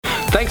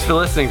Thanks for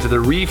listening to the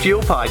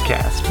Refuel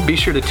Podcast. Be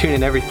sure to tune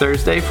in every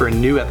Thursday for a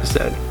new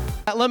episode.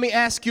 Let me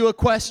ask you a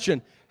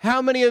question.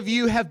 How many of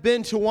you have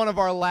been to one of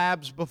our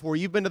labs before?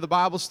 You've been to the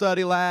Bible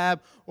study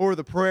lab or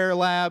the prayer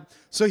lab.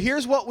 So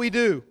here's what we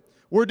do.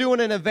 We're doing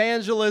an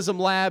evangelism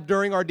lab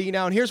during our D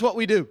Now, and here's what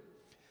we do.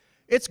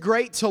 It's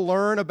great to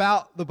learn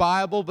about the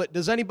Bible, but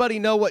does anybody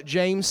know what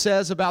James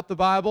says about the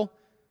Bible?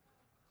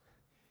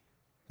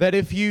 That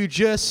if you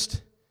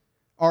just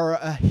are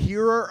a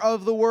hearer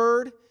of the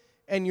word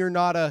and you're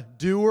not a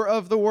doer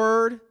of the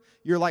word,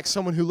 you're like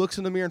someone who looks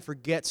in the mirror and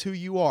forgets who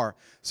you are.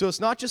 So it's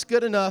not just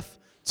good enough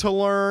to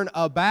learn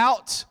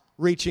about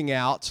reaching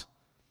out.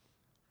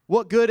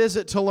 What good is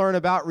it to learn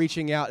about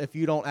reaching out if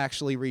you don't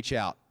actually reach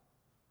out?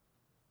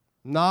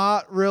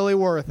 Not really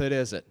worth it,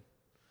 is it?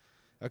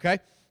 Okay?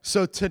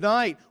 So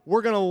tonight,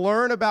 we're going to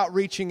learn about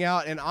reaching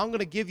out, and I'm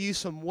going to give you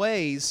some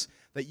ways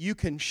that you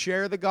can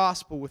share the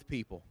gospel with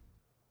people.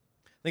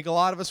 I think a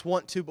lot of us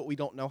want to, but we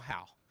don't know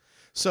how.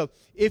 So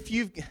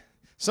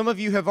some of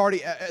you have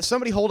already,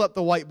 somebody hold up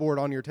the whiteboard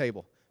on your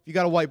table. If you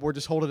got a whiteboard,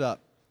 just hold it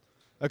up.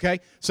 Okay?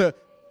 So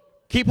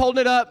keep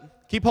holding it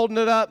up. Keep holding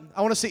it up.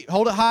 I want to see,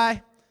 hold it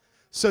high.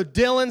 So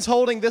Dylan's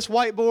holding this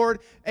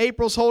whiteboard.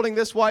 April's holding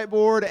this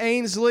whiteboard.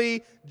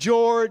 Ainsley,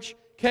 George,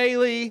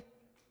 Kaylee.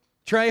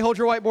 Trey, hold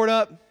your whiteboard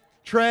up.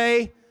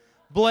 Trey,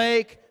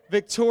 Blake,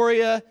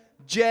 Victoria,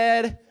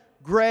 Jed,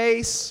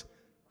 Grace,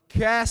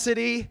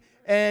 Cassidy,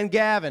 and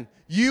Gavin.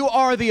 You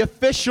are the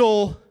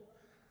official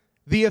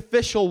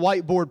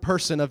whiteboard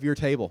person of your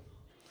table.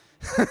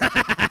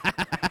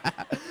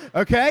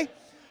 Okay?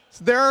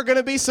 So there are going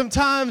to be some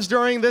times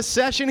during this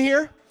session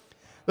here.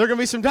 There are going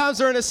to be some times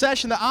during this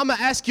session that I'm going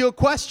to ask you a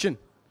question.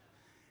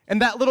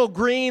 And that little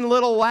green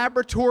little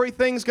laboratory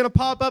thing is going to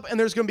pop up, and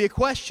there's going to be a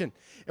question.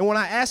 And when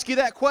I ask you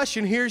that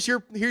question, here's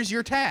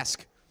your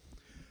task.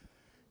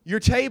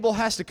 Your table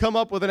has to come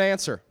up with an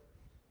answer.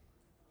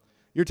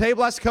 Your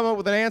table has to come up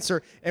with an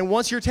answer, and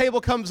once your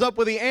table comes up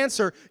with the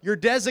answer, your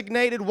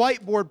designated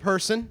whiteboard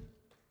person,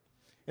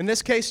 in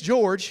this case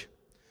George,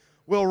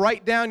 will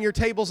write down your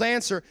table's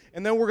answer,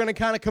 and then we're going to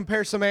kind of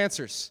compare some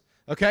answers.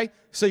 Okay?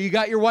 So you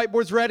got your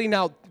whiteboards ready.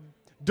 Now,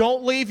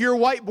 don't leave your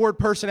whiteboard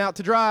person out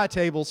to dry,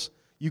 tables.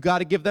 You got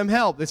to give them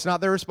help. It's not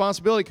their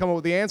responsibility to come up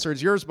with the answer.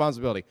 It's your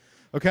responsibility.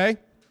 Okay?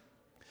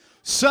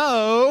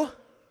 So,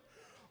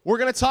 we're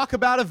going to talk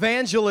about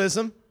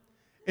evangelism.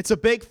 It's a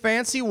big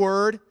fancy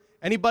word.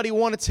 Anybody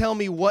want to tell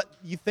me what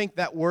you think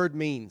that word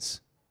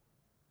means?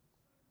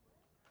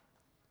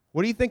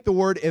 What do you think the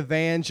word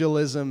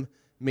evangelism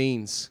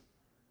means?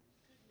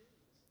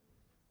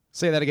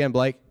 Say that again,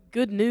 Blake.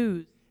 Good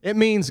news. It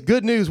means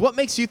good news. What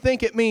makes you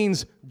think it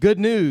means good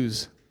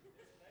news?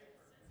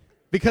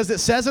 Because it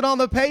says it on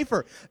the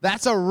paper.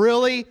 That's a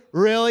really,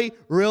 really,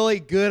 really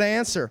good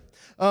answer.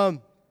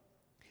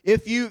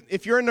 If you're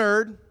a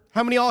nerd,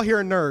 how many of y'all here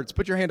are nerds?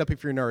 Put your hand up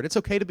if you're a nerd. It's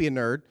okay to be a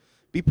nerd.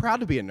 Be proud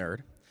to be a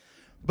nerd.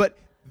 But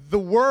the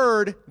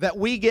word that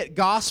we get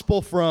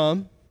gospel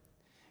from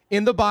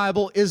in the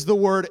Bible is the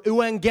word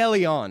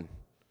euangelion.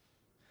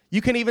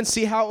 You can even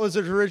see how it was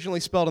originally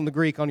spelled in the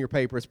Greek on your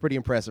paper. It's pretty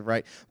impressive,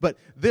 right? But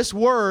this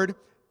word,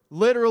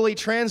 literally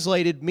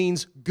translated,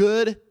 means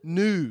good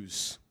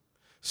news.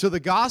 So the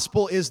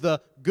gospel is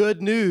the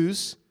good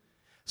news.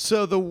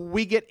 So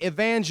we get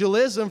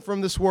evangelism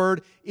from this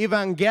word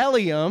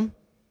evangelium,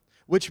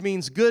 which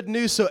means good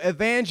news. So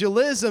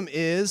evangelism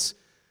is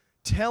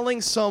telling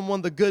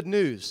someone the good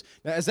news.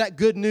 Now, is that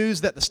good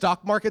news that the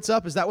stock market's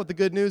up? Is that what the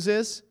good news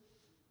is?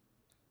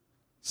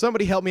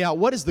 Somebody help me out.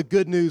 What is the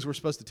good news we're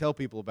supposed to tell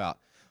people about?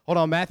 Hold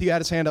on, Matthew had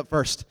his hand up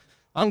first.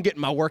 I'm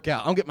getting my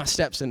workout. I'm getting my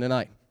steps in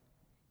tonight.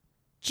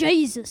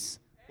 Jesus.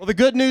 Well, the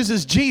good news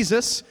is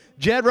Jesus.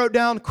 Jed wrote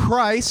down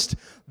Christ.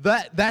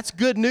 That's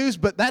good news,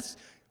 but that's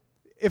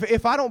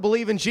if I don't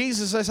believe in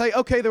Jesus, I say,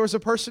 okay, there was a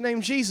person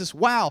named Jesus.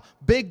 Wow,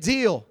 big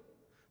deal.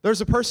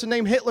 There's a person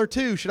named Hitler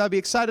too. Should I be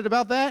excited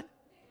about that?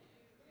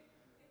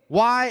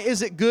 Why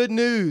is it good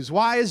news?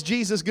 Why is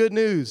Jesus good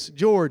news?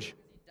 George.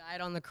 He died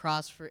on the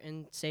cross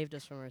and saved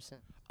us from our sin.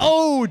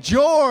 Oh,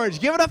 George.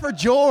 Give it up for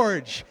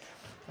George.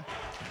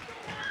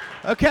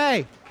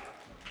 Okay.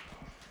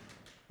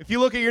 If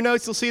you look at your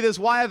notes, you'll see this.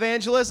 Why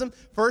evangelism?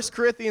 1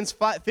 Corinthians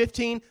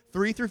 15,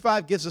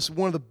 3-5 gives us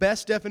one of the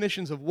best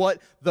definitions of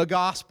what the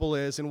gospel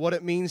is and what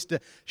it means to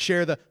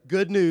share the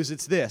good news.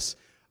 It's this.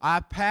 I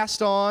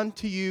passed on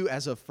to you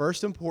as of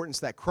first importance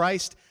that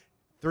Christ,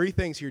 three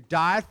things here,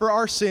 died for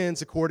our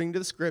sins according to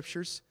the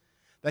Scriptures,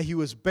 that he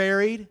was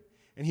buried,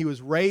 and he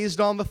was raised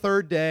on the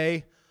third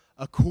day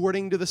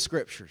according to the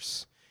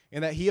Scriptures,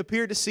 and that he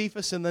appeared to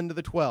Cephas and then to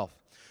the 12.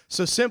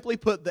 So simply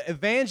put, the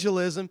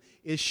evangelism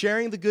is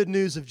sharing the good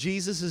news of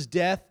Jesus'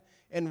 death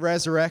and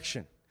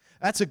resurrection.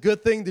 That's a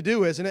good thing to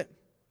do, isn't it?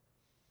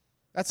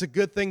 That's a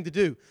good thing to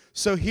do.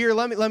 So here,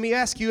 let me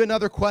ask you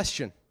another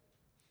question.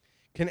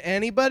 Can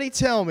anybody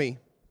tell me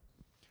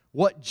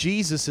what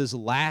Jesus'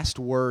 last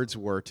words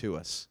were to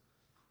us?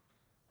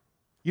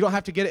 You don't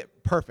have to get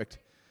it perfect.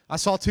 I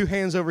saw two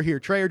hands over here.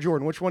 Trey or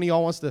Jordan, which one of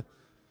y'all wants to?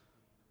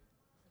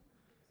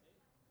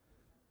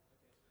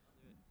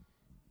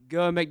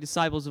 Go and make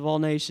disciples of all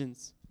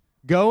nations.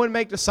 Go and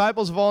make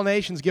disciples of all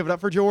nations. Give it up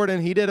for Jordan.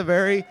 He did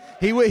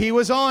he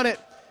was on it.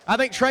 I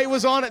think Trey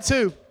was on it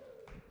too.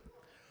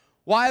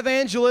 Why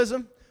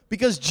evangelism?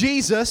 Because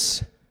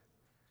Jesus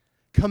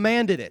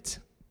commanded it.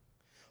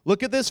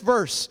 Look at this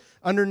verse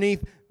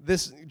underneath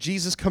this.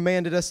 Jesus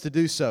commanded us to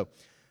do so.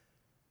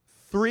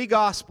 3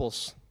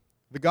 Gospels.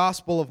 The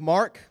Gospel of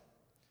Mark,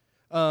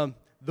 the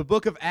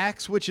book of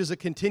Acts, which is a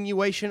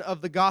continuation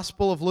of the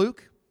Gospel of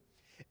Luke,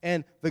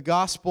 and the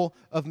Gospel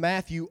of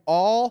Matthew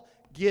all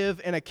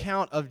give an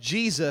account of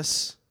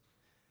Jesus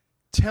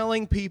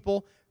telling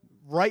people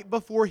right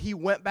before he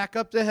went back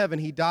up to heaven.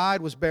 He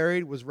died, was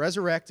buried, was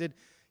resurrected.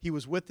 He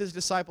was with his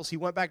disciples. He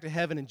went back to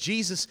heaven. And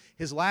Jesus,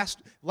 his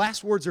last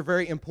words are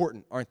very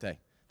important, aren't they?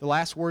 The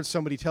last words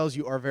somebody tells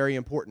you are very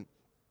important.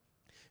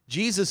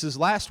 Jesus'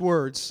 last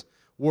words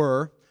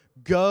were,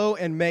 go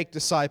and make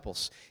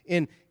disciples.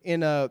 In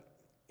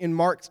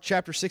Mark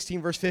chapter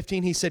 16, verse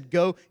 15, he said,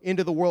 go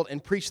into the world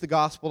and preach the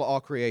gospel to all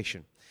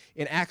creation.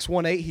 In Acts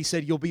 1:8, he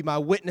said, you'll be my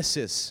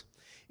witnesses.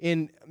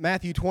 In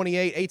Matthew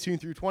 28, 18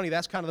 through 20,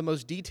 that's kind of the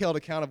most detailed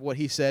account of what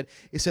he said.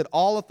 He said,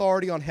 all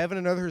authority on heaven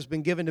and earth has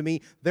been given to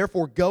me.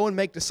 Therefore, go and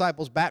make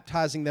disciples,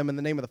 baptizing them in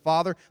the name of the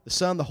Father, the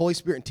Son, the Holy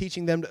Spirit, and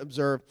teaching them to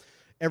observe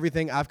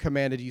everything I've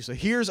commanded you. So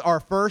here's our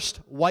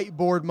first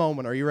whiteboard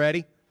moment. Are you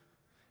ready?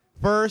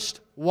 First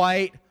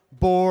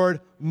whiteboard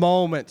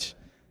moment.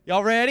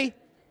 Y'all ready?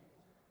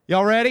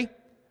 Y'all ready?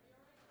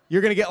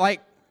 You're going to get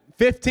like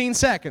 15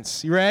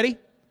 seconds. You ready?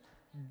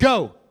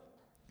 Go.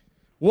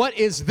 What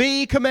is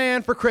the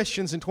command for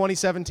Christians in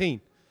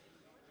 2017?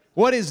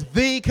 What is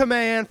the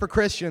command for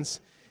Christians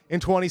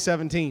in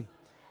 2017?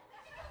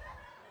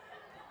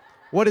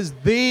 What is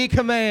the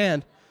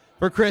command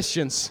for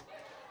Christians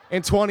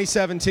in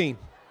 2017?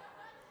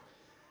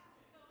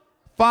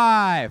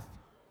 5,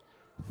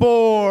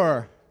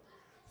 4,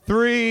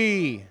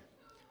 3,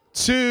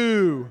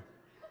 2,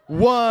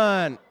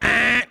 1.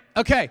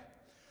 Okay.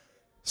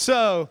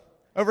 So,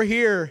 over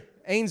here,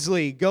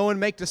 Ainsley, go and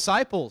make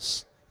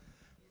disciples.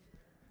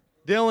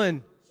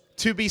 Dylan,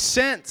 to be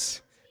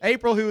sent.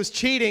 April, who was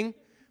cheating,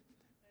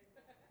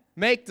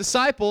 make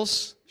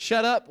disciples.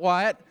 Shut up,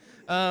 Wyatt.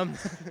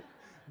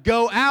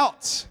 Go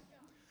out.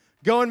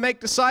 Go and make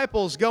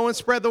disciples. Go and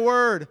spread the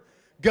word.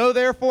 Go,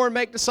 therefore, and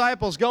make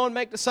disciples. Go and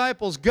make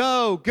disciples.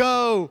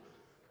 Go.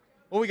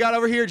 What we got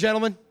over here,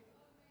 gentlemen?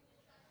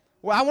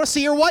 Well, I want to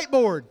see your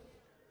whiteboard.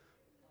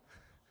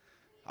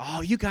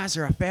 Oh, you guys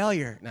are a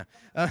failure. No,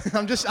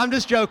 I'm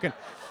just joking.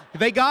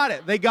 They got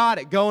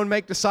it. Go and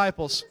make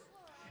disciples.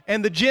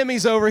 And the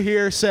Jimmies over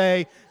here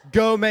say,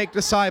 go make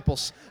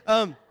disciples.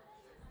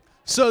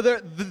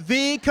 So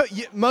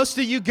most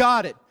of you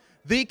got it.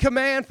 The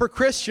command for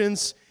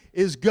Christians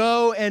is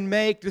go and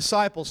make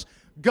disciples.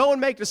 Go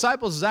and make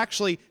disciples is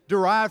actually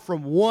derived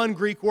from one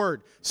Greek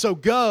word. So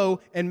go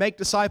and make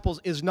disciples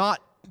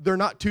they're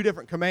not two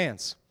different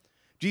commands.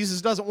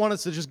 Jesus doesn't want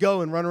us to just go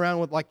and run around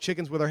with like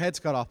chickens with our heads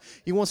cut off.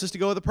 He wants us to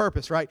go with a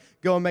purpose, right?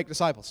 Go and make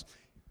disciples.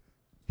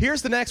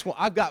 Here's the next one.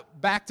 I've got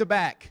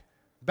back-to-back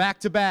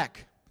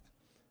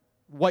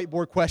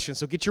whiteboard questions.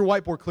 So get your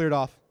whiteboard cleared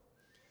off.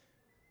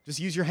 Just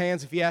use your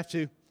hands if you have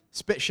to.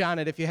 Spit shine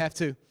it if you have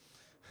to.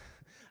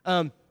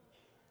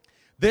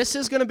 This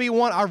is going to be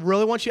one I'm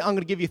going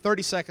to give you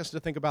 30 seconds to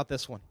think about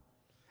this one.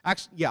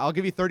 Actually, yeah, I'll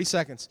give you 30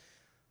 seconds.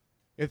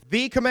 If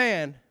the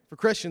command for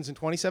Christians in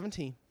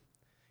 2017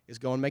 is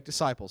go and make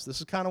disciples, this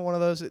is kind of one of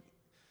those,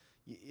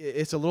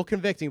 it's a little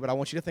convicting, but I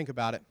want you to think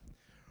about it.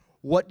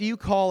 What do you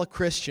call a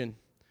Christian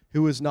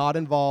who is not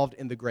involved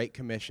in the Great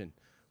Commission?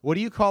 What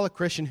do you call a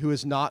Christian who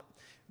is not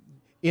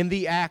in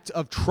the act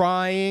of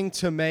trying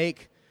to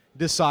make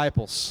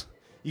disciples?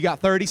 You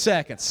got 30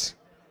 seconds.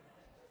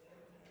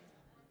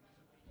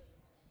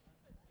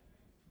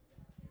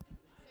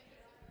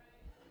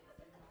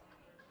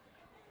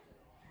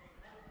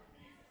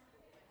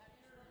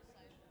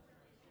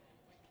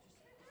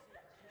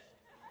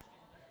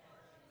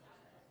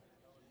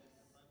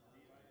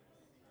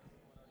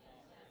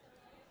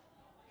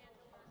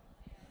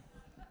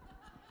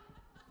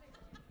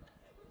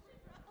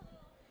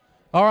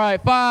 All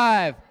right,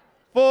 5,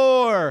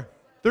 4,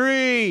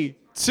 3,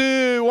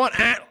 2, 1.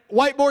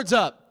 Whiteboard's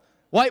up.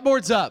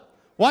 Whiteboard's up.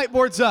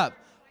 Whiteboard's up.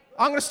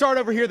 I'm going to start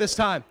over here this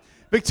time.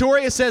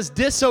 Victoria says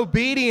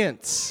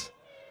disobedience.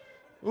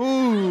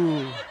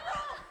 Ooh.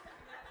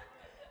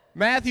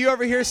 Matthew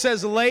over here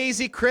says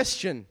lazy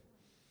Christian.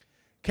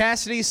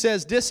 Cassidy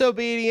says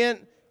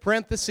disobedient,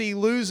 parenthesis,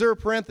 loser,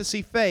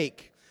 parenthesis,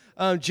 fake.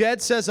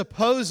 Jed says a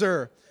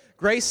poser.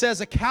 Grace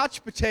says a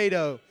couch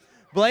potato.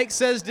 Blake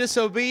says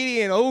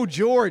disobedient. Oh,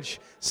 George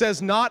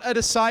says not a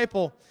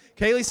disciple.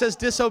 Kaylee says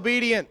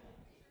disobedient.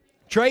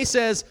 Trey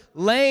says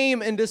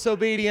lame and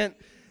disobedient.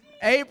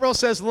 April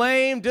says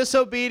lame,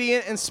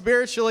 disobedient, and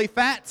spiritually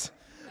fat.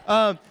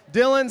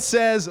 Dylan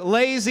says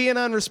lazy and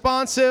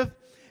unresponsive.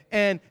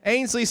 And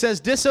Ainsley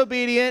says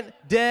disobedient,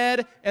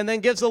 dead, and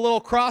then gives a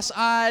little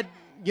cross-eyed,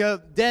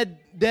 dead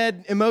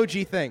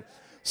emoji thing.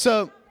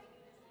 So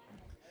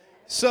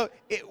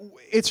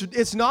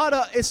it's not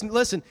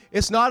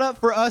up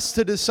for us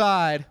to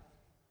decide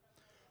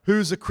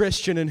who's a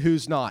Christian and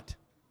who's not.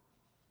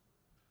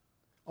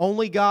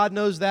 Only God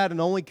knows that,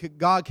 and only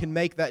God can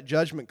make that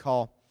judgment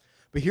call.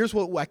 But here's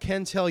what I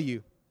can tell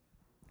you.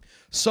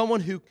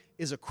 Someone who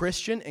is a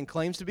Christian and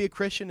claims to be a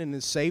Christian and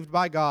is saved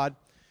by God,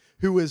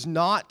 who is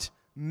not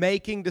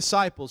making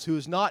disciples, who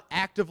is not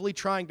actively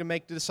trying to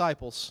make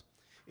disciples,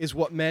 is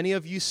what many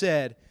of you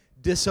said,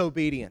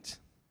 disobedient.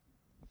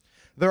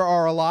 There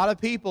are a lot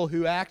of people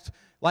who act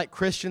like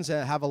Christians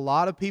and have a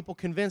lot of people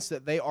convinced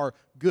that they are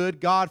good,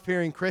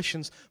 God-fearing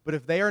Christians, but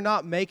if they are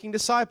not making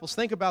disciples,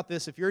 think about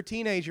this, if you're a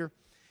teenager,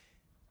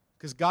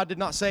 because God did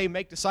not say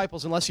make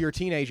disciples unless you're a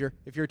teenager.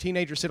 If you're a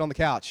teenager, sit on the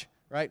couch,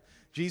 right?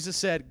 Jesus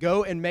said,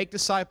 go and make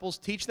disciples,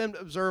 teach them to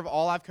observe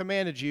all I've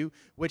commanded you,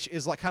 which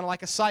is like kind of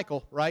like a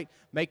cycle, right?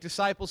 Make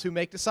disciples who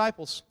make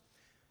disciples.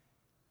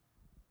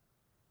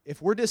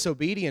 If we're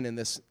disobedient in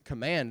this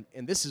command,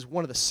 and this is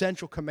one of the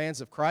central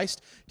commands of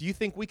Christ, do you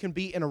think we can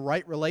be in a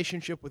right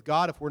relationship with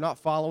God if we're not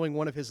following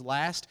one of His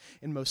last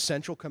and most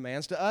central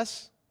commands to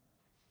us?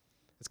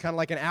 It's kind of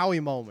like an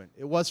owie moment.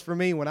 It was for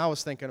me when I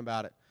was thinking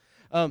about it.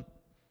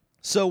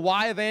 So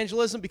why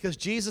evangelism? Because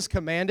Jesus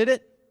commanded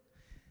it.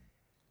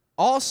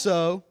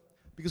 Also,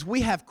 because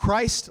we have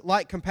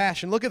Christ-like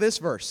compassion. Look at this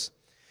verse.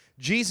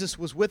 Jesus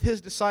was with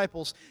His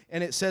disciples,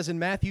 and it says in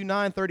Matthew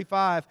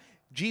 9:35,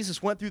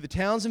 Jesus went through the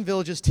towns and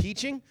villages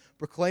teaching,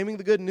 proclaiming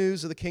the good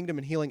news of the kingdom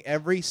and healing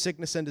every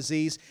sickness and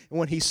disease. And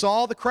when He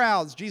saw the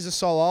crowds, Jesus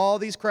saw all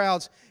these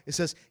crowds, it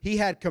says He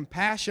had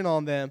compassion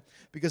on them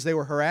because they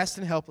were harassed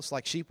and helpless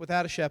like sheep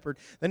without a shepherd.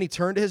 Then He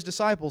turned to His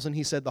disciples and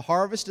He said, the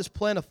harvest is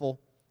plentiful,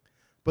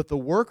 but the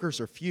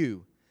workers are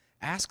few.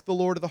 Ask the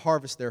Lord of the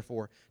harvest,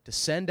 therefore, to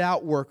send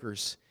out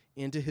workers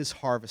into His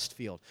harvest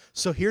field.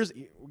 So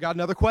we got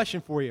another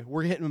question for you.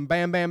 We're hitting them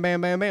bam, bam,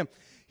 bam, bam, bam.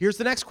 Here's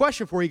the next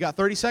question for you. You got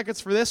 30 seconds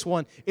for this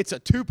one. It's a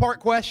two-part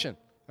question,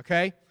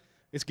 okay?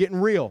 It's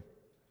getting real.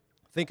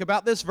 Think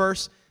about this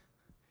verse,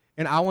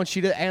 and I want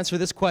you to answer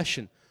this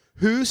question.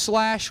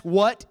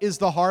 Who/what is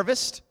the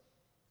harvest?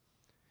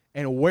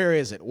 And where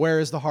is it?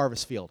 Where is the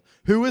harvest field?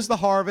 Who is the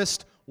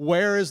harvest?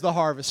 Where is the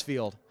harvest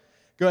field?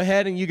 Go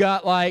ahead, and you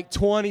got like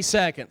 20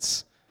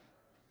 seconds.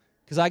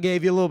 Because I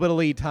gave you a little bit of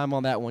lead time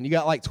on that one. You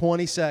got like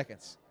 20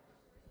 seconds.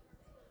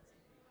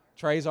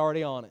 Trey's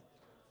already on it.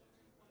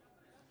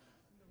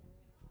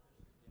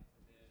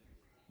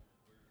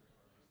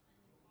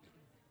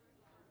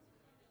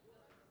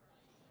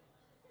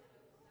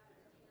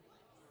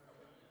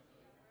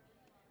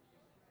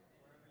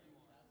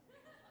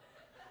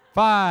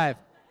 Five,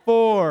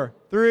 4,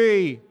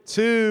 3,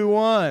 2,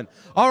 1.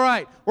 All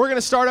right, we're going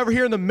to start over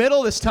here in the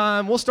middle this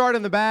time. We'll start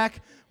in the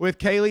back with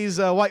Kaylee's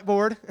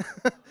whiteboard.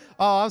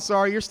 Oh, I'm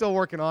sorry, you're still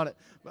working on it.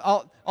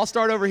 I'll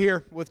start over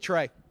here with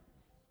Trey.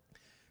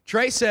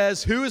 Trey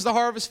says, who is the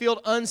harvest field?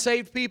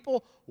 Unsaved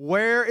people.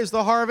 Where is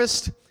the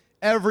harvest?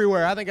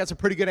 Everywhere. I think that's a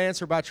pretty good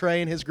answer by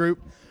Trey and his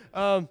group.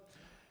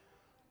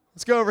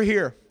 Let's go over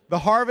here. The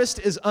harvest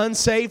is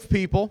unsaved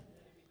people.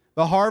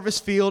 The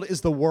harvest field is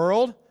the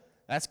world.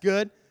 That's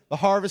good. The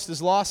harvest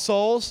is lost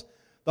souls.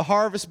 The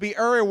harvest be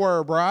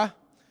everywhere, brah.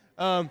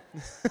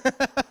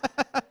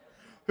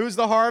 Who's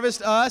the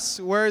harvest? Us.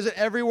 Where is it?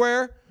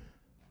 Everywhere.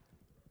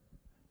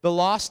 The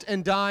lost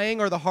and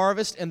dying are the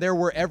harvest, and they're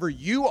wherever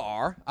you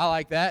are. I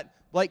like that.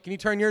 Blake, can you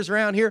turn yours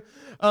around here?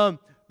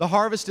 The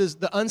harvest is,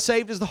 the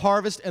unsaved is the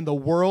harvest, and the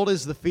world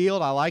is the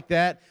field. I like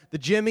that. The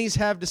Jimmies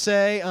have to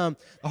say,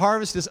 the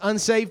harvest is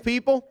unsaved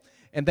people,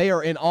 and they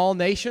are in all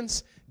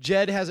nations.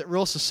 Jed has it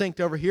real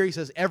succinct over here. He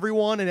says,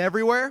 everyone and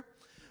everywhere.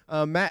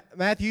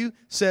 Matthew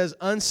says,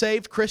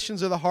 unsaved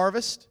Christians are the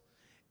harvest,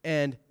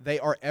 and they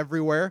are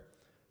everywhere.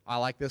 I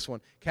like this one.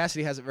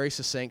 Cassidy has it very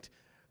succinct.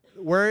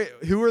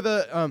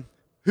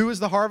 Who is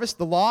the harvest?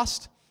 The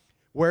lost.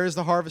 Where is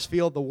the harvest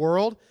field? The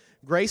world.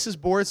 Grace's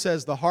board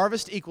says the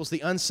harvest equals the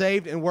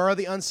unsaved, and where are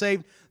the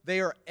unsaved? They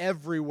are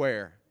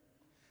everywhere.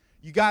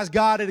 You guys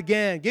got it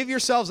again. Give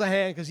yourselves a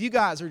hand, because you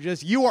guys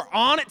you are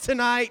on it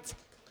tonight.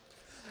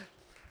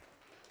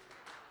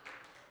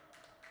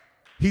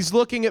 He's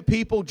looking at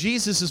people.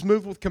 Jesus is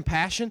moved with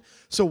compassion.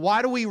 So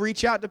why do we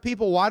reach out to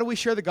people? Why do we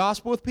share the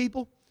gospel with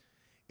people?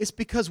 It's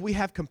because we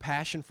have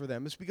compassion for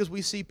them. It's because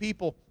we see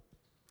people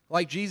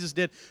like Jesus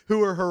did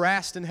who are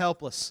harassed and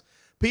helpless.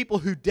 People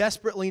who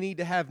desperately need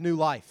to have new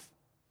life.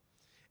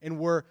 And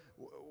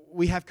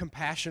we have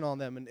compassion on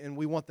them, and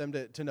we want them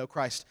to know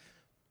Christ.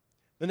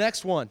 The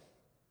next one.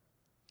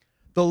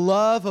 The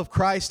love of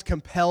Christ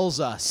compels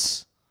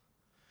us.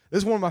 This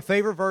is one of my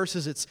favorite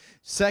verses. It's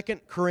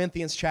 2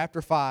 Corinthians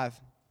chapter 5.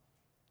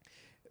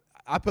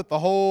 I put the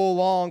whole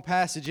long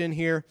passage in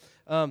here.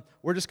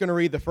 We're just going to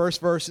read the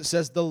first verse. It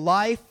says, the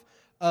love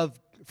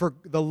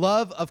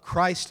of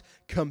Christ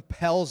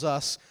compels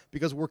us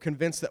because we're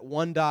convinced that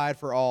one died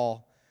for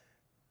all,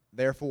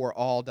 therefore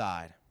all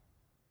died.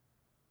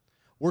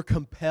 We're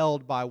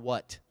compelled by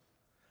what?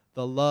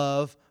 The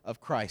love of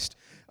Christ.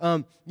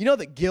 You know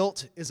that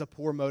guilt is a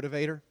poor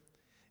motivator?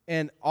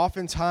 And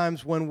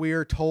oftentimes when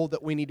we're told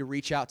that we need to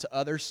reach out to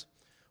others,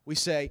 we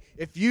say,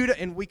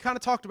 and we kind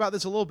of talked about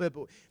this a little bit,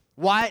 but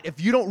Wyatt, if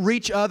you don't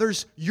reach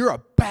others, you're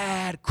a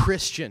bad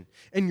Christian.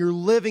 And you're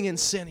living in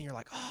sin. And you're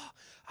like, oh,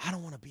 I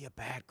don't want to be a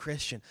bad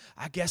Christian.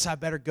 I guess I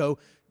better go,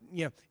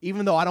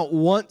 even though I don't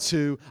want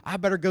to, I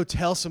better go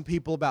tell some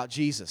people about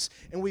Jesus.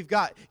 And we've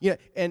got,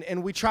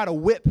 and we try to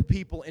whip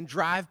people and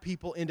drive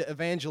people into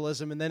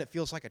evangelism, and then it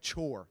feels like a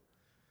chore.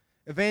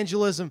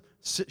 Evangelism,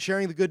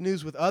 sharing the good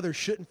news with others,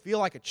 shouldn't feel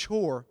like a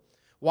chore.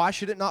 Why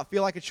should it not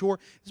feel like a chore?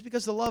 It's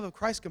because the love of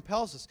Christ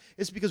compels us.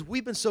 It's because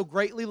we've been so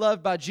greatly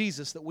loved by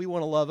Jesus that we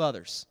want to love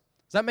others.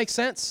 Does that make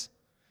sense?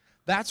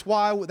 That's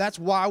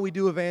why we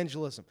do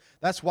evangelism.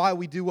 That's why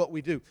we do what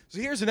we do.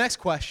 So here's the next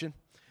question.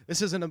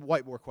 This isn't a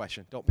whiteboard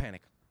question. Don't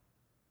panic.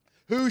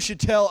 Who should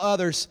tell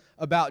others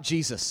about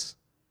Jesus?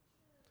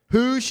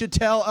 Who should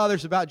tell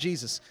others about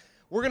Jesus?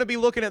 We're going to be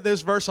looking at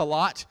this verse a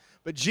lot,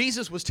 but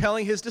Jesus was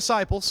telling his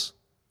disciples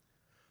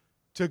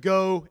to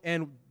go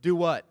and do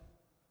what?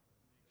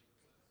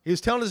 He was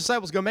telling his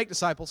disciples, go make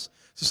disciples.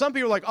 So some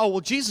people are like, oh,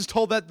 well, Jesus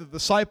told that to the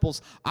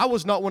disciples. I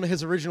was not one of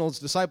his original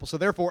disciples, so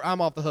therefore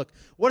I'm off the hook.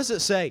 What does it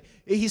say?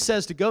 He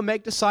says to go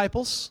make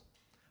disciples,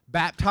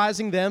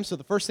 baptizing them. So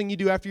the first thing you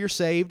do after you're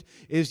saved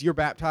is you're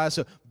baptized.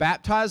 So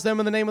baptize them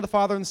in the name of the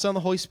Father and the Son and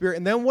the Holy Spirit.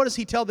 And then what does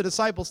he tell the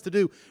disciples to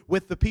do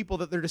with the people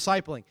that they're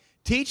discipling?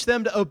 Teach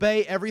them to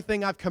obey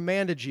everything I've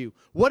commanded you.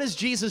 What is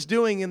Jesus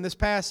doing in this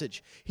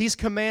passage? He's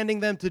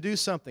commanding them to do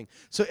something.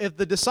 So if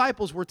the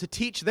disciples were to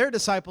teach their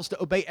disciples to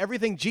obey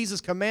everything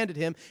Jesus commanded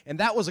him, and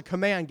that was a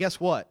command, guess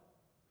what?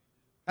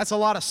 That's a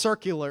lot of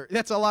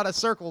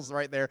circles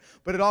right there.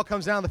 But it all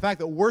comes down to the fact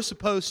that we're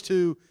supposed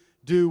to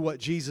do what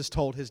Jesus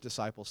told his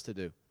disciples to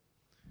do.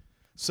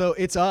 So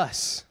it's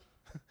us.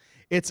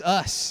 It's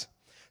us.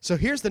 So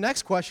here's the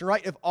next question,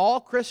 right? If all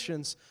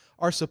Christians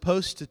are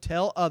supposed to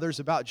tell others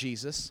about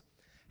Jesus,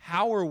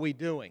 how are we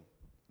doing?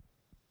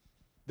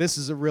 This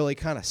is a really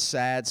kind of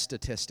sad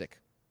statistic.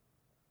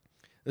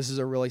 This is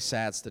a really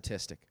sad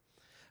statistic.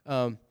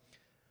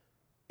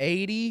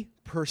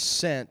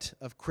 80%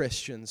 of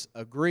Christians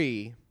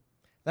agree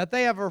that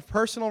they have a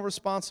personal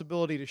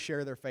responsibility to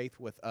share their faith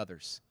with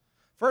others.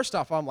 First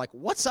off, I'm like,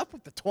 what's up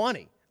with the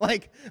 20?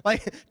 Like,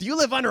 do you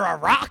live under a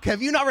rock?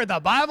 Have you not read the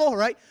Bible,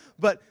 right?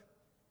 But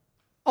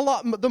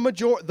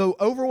the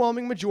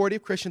overwhelming majority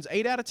of Christians,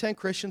 8 out of 10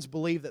 Christians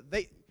believe that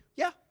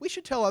we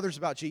should tell others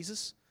about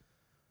Jesus.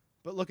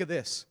 But look at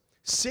this.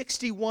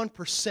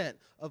 61%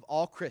 of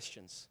all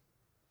Christians,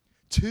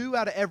 2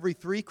 out of every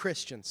 3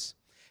 Christians,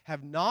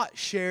 have not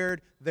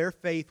shared their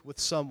faith with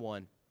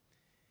someone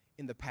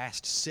in the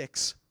past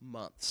 6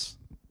 months.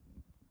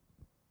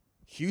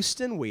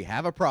 Houston, we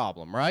have a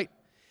problem, right?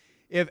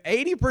 If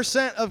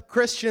 80% of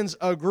Christians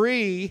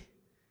agree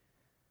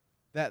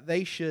that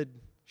they should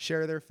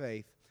share their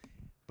faith,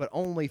 but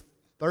only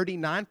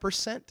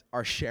 39%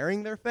 are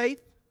sharing their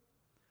faith,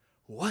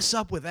 what's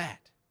up with that?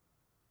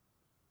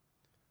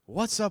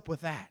 What's up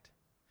with that?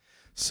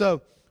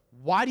 So,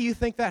 why do you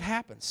think that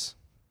happens?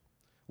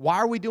 Why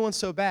are we doing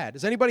so bad?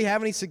 Does anybody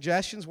have any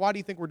suggestions? Why do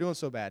you think we're doing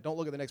so bad? Don't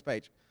look at the next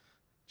page.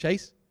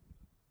 Chase?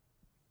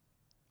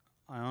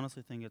 I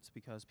honestly think it's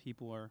because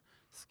people are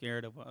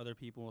scared of what other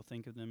people will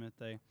think of them if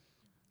they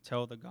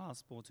tell the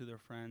gospel to their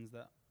friends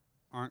that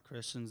aren't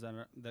Christians,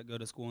 that go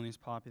to school in these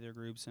popular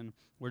groups, and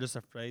we're just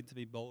afraid to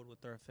be bold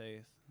with our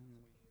faith.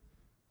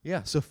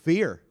 Yeah, so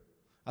fear.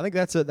 I think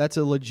that's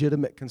a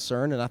legitimate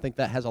concern, and I think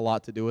that has a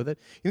lot to do with it.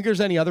 You think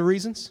there's any other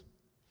reasons?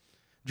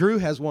 Drew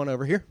has one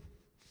over here.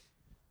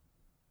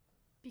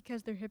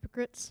 Because they're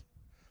hypocrites.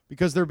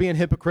 Because they're being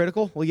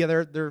hypocritical? Well, yeah,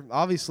 they're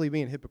obviously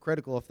being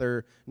hypocritical if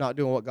they're not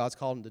doing what God's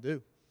called them to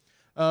do.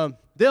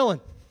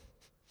 Dylan?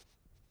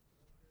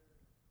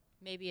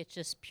 Maybe it's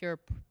just pure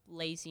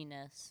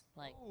laziness.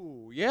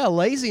 Oh, yeah,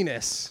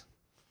 laziness.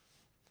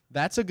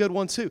 That's a good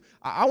one, too.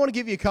 I want to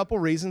give you a couple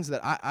reasons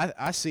that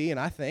I see and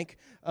I think.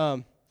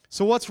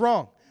 So what's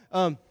wrong?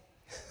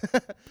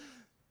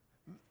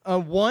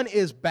 One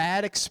is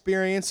bad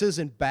experiences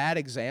and bad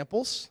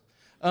examples.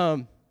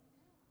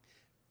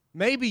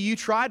 Maybe you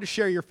tried to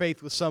share your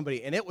faith with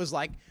somebody and it was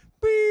like,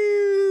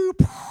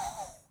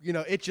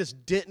 it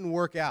just didn't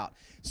work out.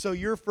 So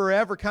you're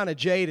forever kind of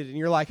jaded and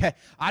you're like, hey,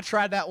 I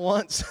tried that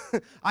once.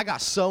 I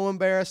got so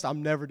embarrassed,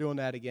 I'm never doing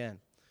that again.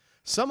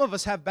 Some of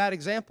us have bad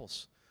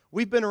examples.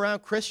 We've been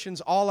around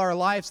Christians all our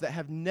lives that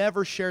have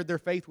never shared their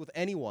faith with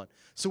anyone.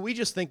 So we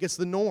just think it's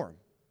the norm.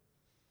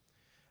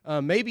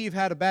 Maybe you've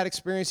had a bad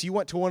experience. You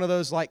went to one of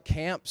those like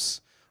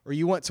camps, or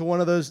you went to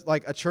one of those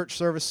like a church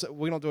service.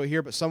 We don't do it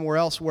here, but somewhere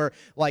else where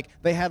like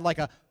they had like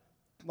a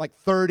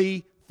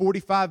 30,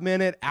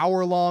 45-minute,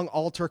 hour-long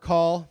altar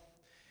call.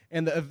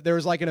 And there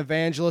was like an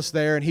evangelist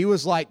there, and he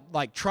was like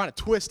trying to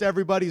twist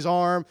everybody's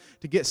arm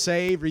to get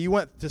saved. Or you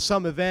went to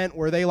some event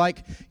where they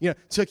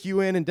took you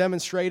in and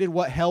demonstrated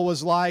what hell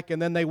was like,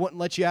 and then they wouldn't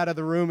let you out of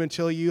the room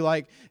until you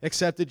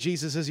accepted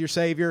Jesus as your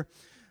Savior.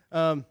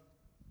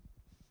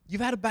 You've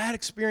had a bad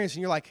experience,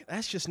 and you're like,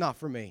 that's just not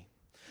for me.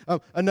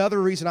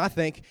 Another reason I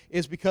think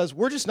is because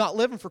we're just not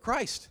living for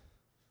Christ,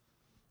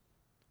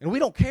 and we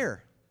don't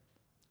care.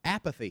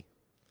 Apathy.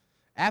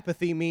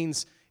 Apathy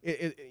means.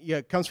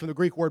 It comes from the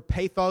Greek word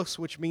pathos,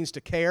 which means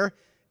to care.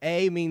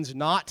 A means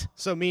not,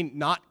 so mean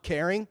not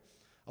caring.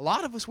 A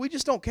lot of us, we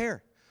just don't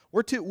care.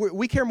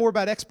 We care more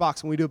about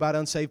Xbox than we do about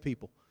unsaved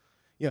people.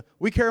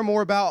 We care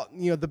more about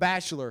The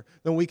Bachelor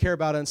than we care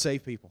about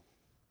unsaved people.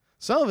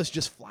 Some of us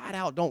just flat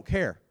out don't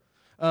care.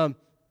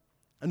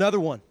 Another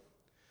one.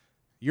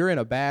 You're in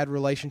a bad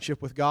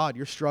relationship with God.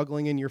 You're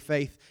struggling in your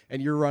faith,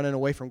 and you're running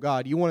away from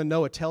God. You want to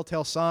know a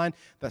telltale sign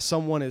that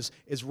someone is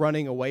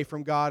running away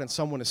from God and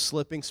someone is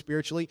slipping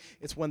spiritually?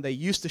 It's when they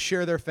used to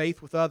share their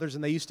faith with others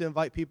and they used to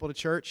invite people to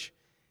church,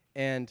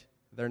 and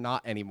they're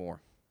not anymore.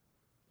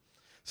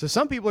 So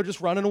some people are just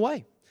running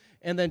away.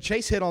 And then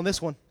Chase hit on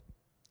this one.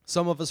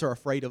 Some of us are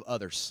afraid of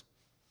others.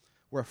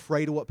 We're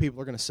afraid of what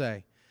people are going to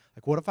say.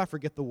 Like, what if I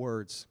forget the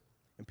words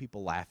and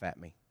people laugh at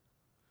me?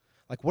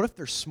 Like, what if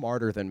they're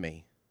smarter than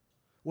me?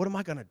 What am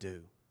I going to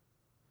do?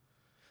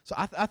 So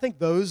I think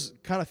those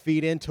kind of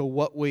feed into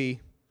what why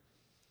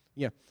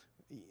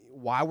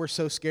we're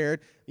so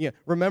scared.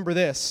 Remember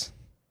this.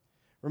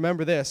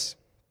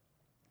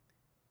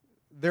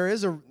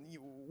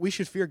 We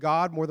should fear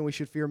God more than we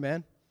should fear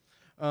men.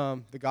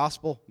 The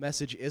gospel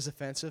message is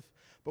offensive,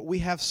 but we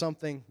have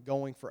something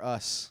going for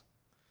us.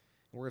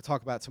 We're going to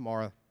talk about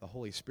tomorrow, the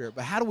Holy Spirit.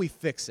 But how do we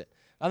fix it?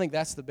 I think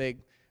that's the big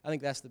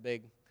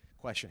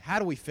question. How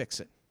do we fix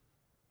it?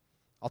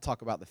 I'll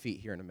talk about the feet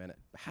here in a minute.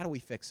 But how do we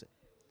fix it?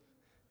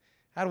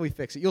 How do we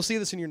fix it? You'll see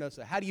this in your notes.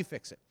 How do you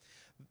fix it?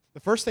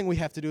 The first thing we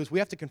have to do is we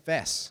have to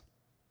confess.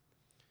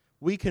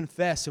 We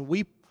confess and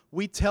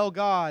we tell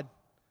God,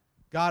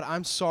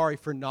 I'm sorry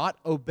for not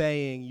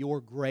obeying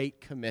your great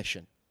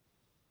commission.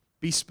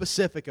 Be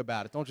specific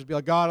about it. Don't just be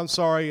like, God, I'm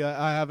sorry,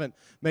 I haven't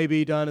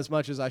maybe done as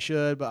much as I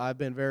should, but I've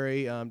been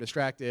very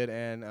distracted,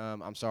 and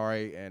I'm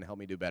sorry, and help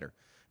me do better.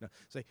 No,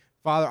 say,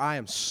 Father, I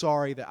am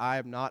sorry that I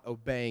am not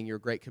obeying your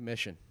great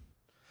commission.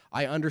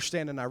 I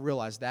understand and I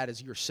realize that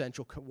is your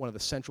one of the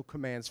central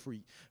commands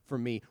for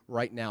me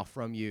right now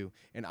from you,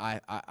 and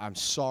I'm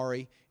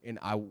sorry, and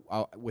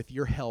with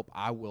your help,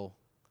 I will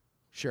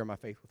share my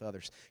faith with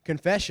others.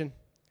 Confession,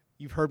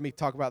 you've heard me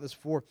talk about this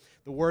before.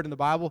 The word in the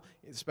Bible,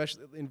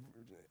 especially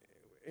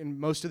in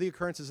most of the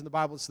occurrences in the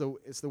Bible,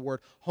 it's the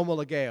word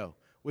homologeo,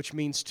 which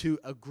means to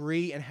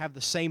agree and have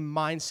the same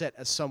mindset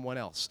as someone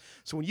else.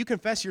 So when you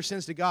confess your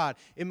sins to God,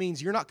 it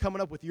means you're not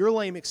coming up with your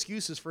lame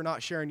excuses for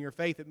not sharing your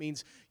faith. It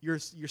means you're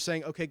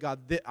saying, okay, God,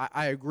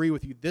 I agree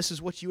with you. This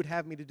is what you would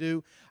have me to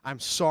do. I'm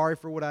sorry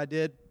for what I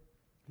did.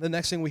 The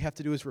next thing we have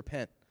to do is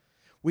repent.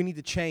 We need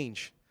to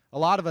change. A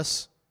lot of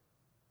us,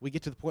 we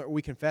get to the point where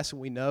we confess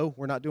and we know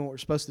we're not doing what we're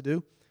supposed to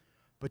do,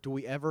 but do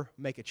we ever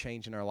make a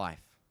change in our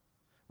life?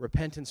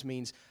 Repentance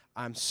means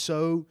I'm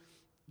so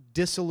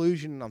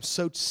disillusioned and I'm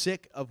so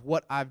sick of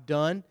what I've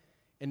done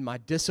in my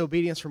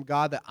disobedience from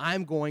God that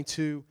I'm going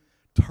to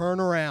turn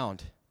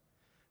around,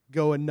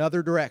 go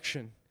another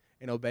direction,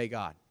 and obey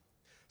God.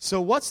 So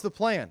what's the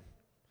plan?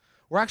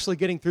 We're actually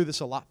getting through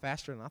this a lot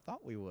faster than I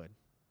thought we would.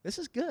 This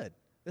is good.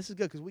 This is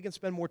good because we can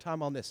spend more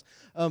time on this.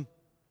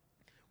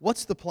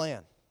 What's the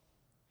plan?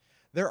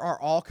 There are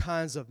all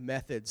kinds of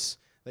methods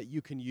that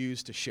you can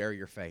use to share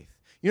your faith.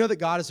 You know that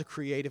God is a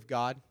creative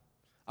God?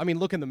 I mean,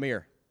 look in the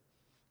mirror.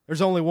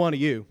 There's only one of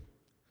you.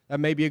 That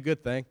may be a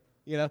good thing,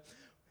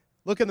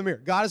 Look in the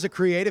mirror. God is a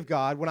creative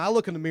God. When I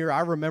look in the mirror,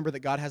 I remember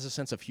that God has a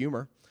sense of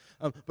humor.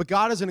 But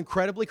God is an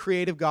incredibly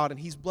creative God, and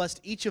He's blessed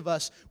each of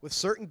us with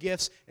certain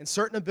gifts and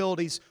certain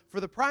abilities for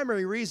the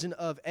primary reason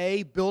of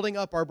A, building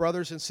up our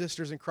brothers and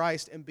sisters in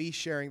Christ, and B,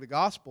 sharing the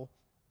gospel.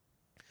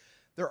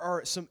 There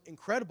are some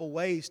incredible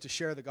ways to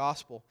share the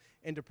gospel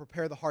and to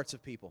prepare the hearts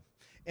of people.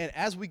 And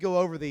as we go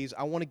over these,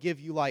 I want to give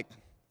you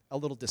a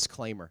little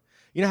disclaimer.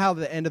 You know how at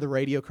the end of the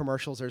radio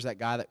commercials, there's that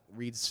guy that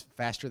reads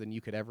faster than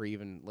you could ever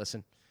even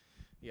listen?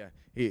 Yeah,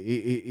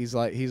 he's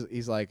like,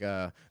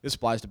 this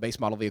applies to base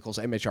model vehicles,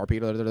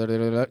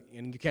 MHRP,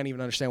 and you can't even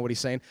understand what he's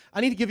saying.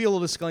 I need to give you a little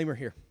disclaimer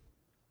here.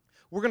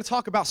 We're going to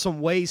talk about some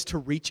ways to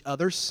reach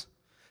others,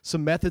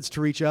 some methods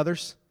to reach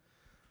others.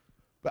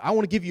 But I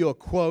want to give you a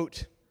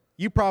quote.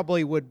 You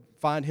probably would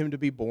find him to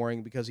be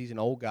boring because he's an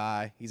old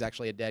guy. He's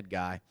actually a dead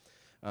guy.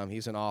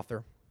 He's an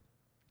author.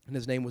 And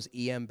his name was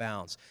E.M.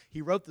 Bounds.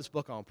 He wrote this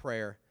book on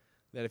prayer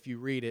that if you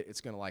read it,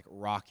 it's going to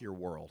rock your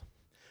world.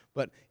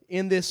 But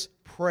in this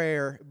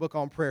book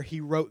on prayer, he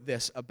wrote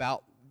this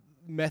about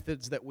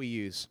methods that we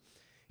use.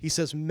 He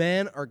says,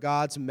 men are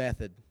God's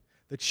method.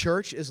 The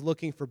church is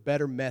looking for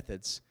better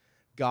methods.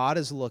 God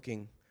is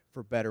looking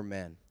for better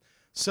men.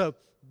 So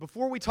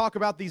before we talk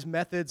about these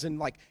methods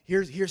and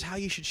here's how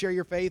you should share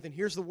your faith and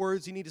here's the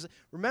words you need to say,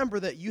 remember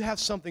that you have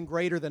something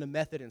greater than a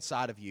method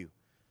inside of you.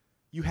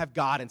 You have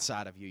God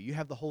inside of you. You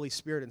have the Holy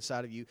Spirit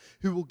inside of you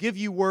who will give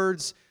you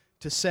words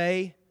to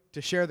say,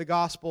 to share the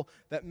gospel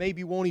that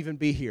maybe won't even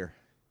be here,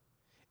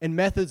 and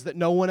methods that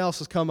no one else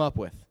has come up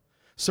with.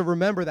 So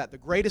remember that the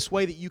greatest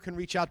way that you can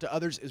reach out to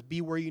others is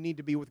be where you need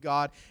to be with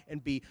God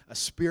and be a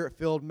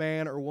Spirit-filled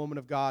man or woman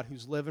of God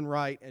who's living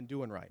right and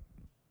doing right.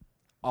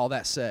 All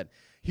that said,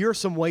 here are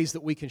some ways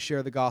that we can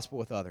share the gospel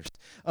with others.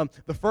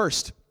 The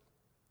first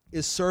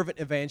is servant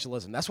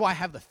evangelism. That's why I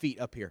have the feet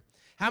up here.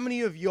 How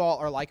many of y'all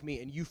are like me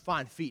and you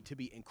find feet to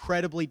be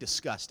incredibly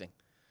disgusting?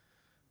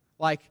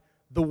 like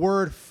the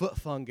word foot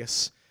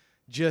fungus,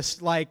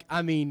 just like,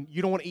 I mean,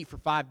 you don't want to eat for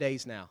 5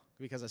 days now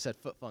because I said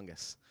foot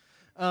fungus.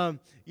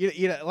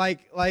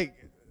 Like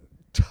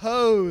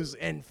toes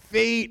and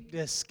feet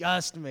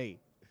disgust me.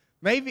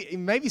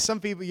 Maybe some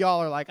people,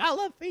 y'all are like, I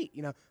love feet.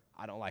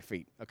 I don't like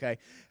feet, okay?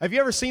 Have you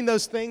ever seen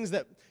those things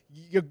that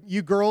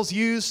you girls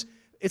use?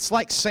 It's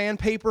like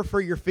sandpaper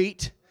for your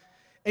feet.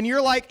 And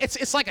you're like,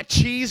 it's like a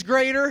cheese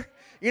grater.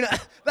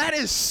 That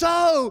is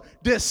so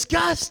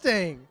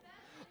disgusting.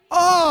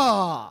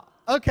 Oh,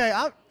 okay,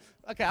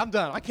 I'm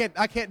done. I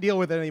can't deal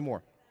with it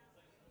anymore.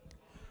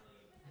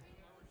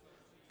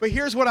 But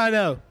here's what I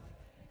know.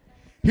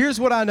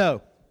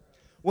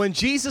 When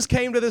Jesus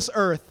came to this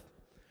earth,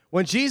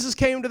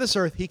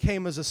 he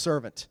came as a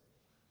servant.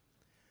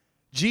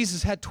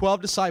 Jesus had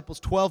 12 disciples,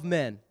 12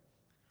 men.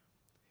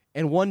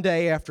 And one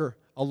day after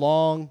a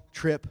long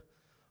trip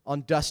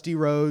on dusty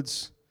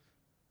roads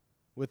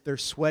with their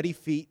sweaty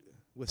feet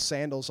with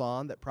sandals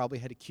on that probably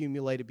had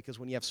accumulated, because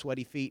when you have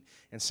sweaty feet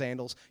and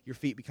sandals, your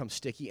feet become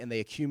sticky and they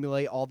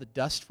accumulate all the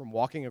dust from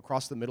walking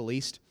across the Middle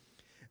East.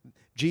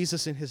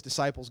 Jesus and his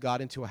disciples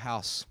got into a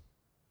house.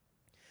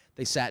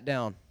 They sat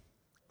down.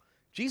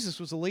 Jesus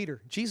was a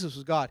leader. Jesus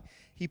was God.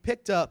 He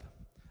picked up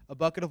a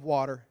bucket of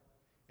water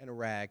and a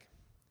rag.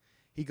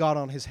 He got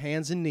on his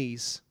hands and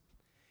knees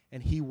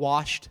and he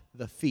washed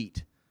the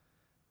feet,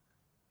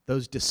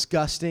 those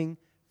disgusting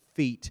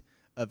feet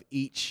of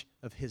each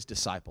of his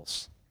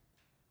disciples.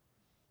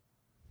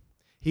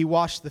 He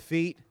washed the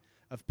feet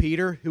of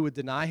Peter, who would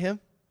deny him.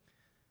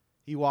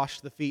 He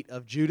washed the feet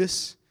of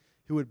Judas,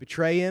 who would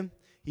betray him.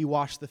 He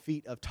washed the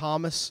feet of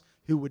Thomas,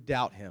 who would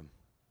doubt him.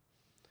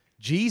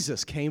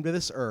 Jesus came to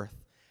this earth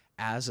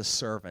as a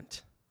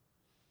servant.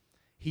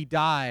 He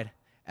died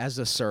as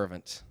a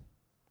servant.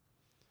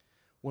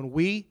 When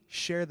we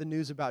share the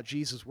news about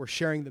Jesus, we're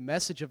sharing the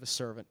message of a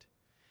servant,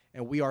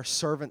 and we are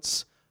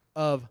servants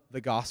of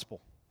the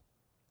gospel.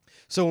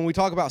 So when we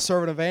talk about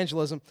servant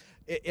evangelism,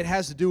 it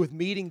has to do with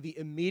meeting the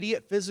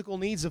immediate physical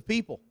needs of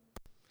people.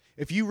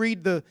 If you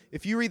read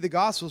the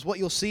Gospels, what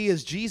you'll see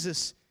is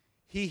Jesus,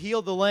 he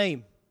healed the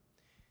lame,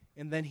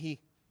 and then he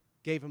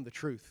gave him the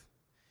truth.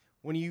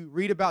 When you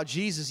read about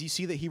Jesus, you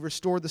see that he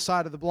restored the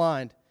sight of the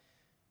blind,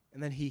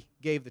 and then he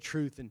gave the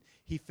truth, and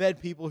he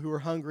fed people who were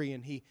hungry,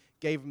 and he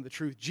gave them the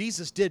truth.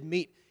 Jesus did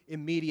meet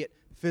immediate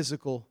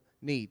physical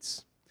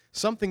needs.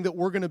 Something that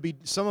we're going to be,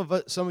 some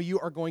of you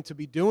are going to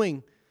be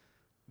doing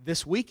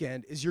this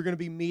weekend is you're going to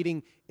be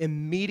meeting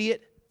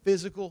immediate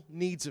physical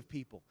needs of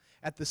people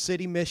at the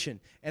City Mission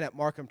and at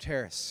Markham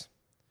Terrace.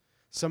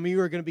 Some of you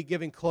are going to be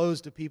giving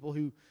clothes to people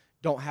who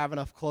don't have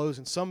enough clothes.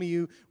 And some of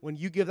you, when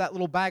you give that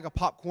little bag of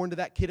popcorn to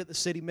that kid at the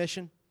City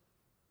Mission,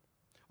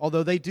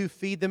 although they do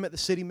feed them at the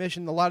City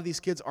Mission, a lot of these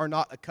kids are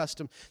not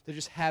accustomed to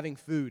just having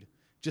food,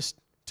 just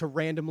to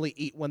randomly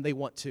eat when they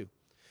want to.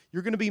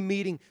 You're going to be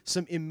meeting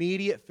some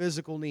immediate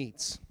physical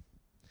needs.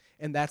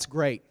 And that's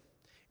great.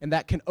 And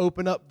that can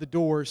open up the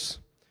doors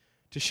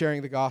to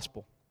sharing the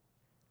gospel.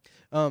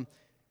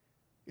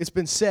 It's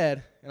been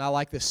said, and I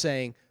like this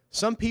saying,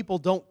 some people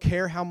don't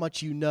care how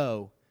much you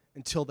know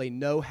until they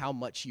know how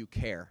much you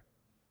care.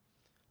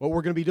 What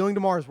we're going to be doing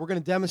tomorrow is we're going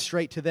to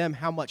demonstrate to them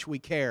how much we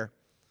care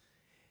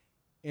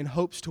in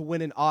hopes to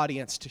win an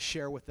audience to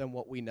share with them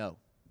what we know.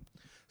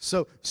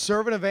 So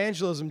servant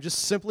evangelism just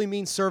simply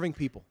means serving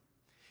people.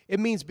 It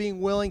means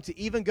being willing to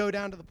even go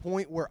down to the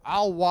point where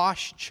I'll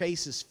wash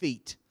Chase's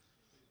feet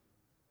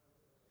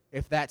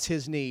if that's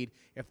his need,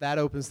 if that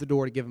opens the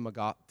door to give him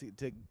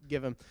to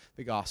give him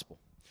the gospel.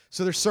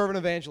 So there's servant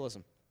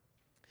evangelism.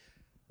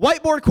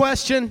 Whiteboard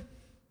question.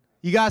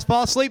 You guys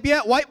fall asleep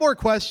yet? Whiteboard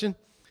question.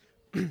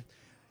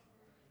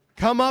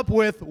 Come up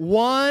with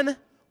one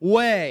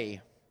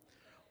way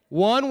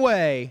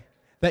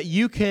that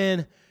you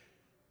can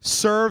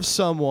serve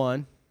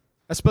someone.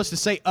 That's supposed to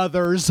say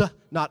others,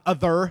 not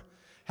other.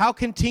 How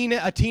can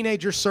a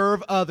teenager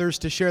serve others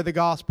to share the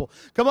gospel?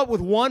 Come up with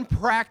one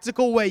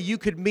practical way you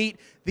could meet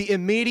the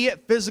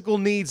immediate physical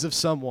needs of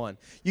someone.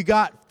 You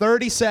got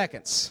 30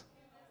 seconds.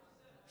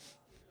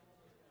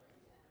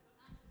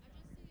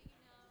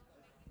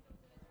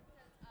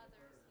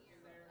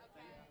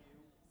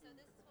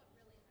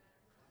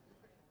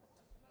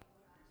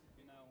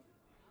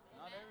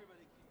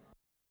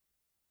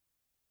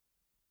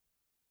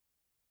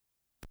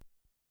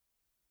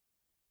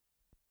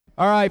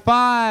 All right,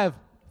 5,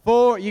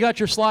 4. You got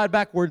your slide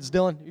backwards,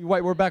 Dylan. You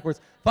whiteboard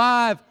backwards.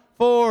 5,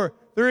 4,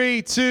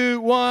 3, 2,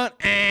 1.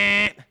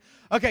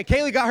 Okay,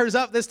 Kaylee got hers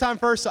up this time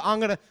first, so I'm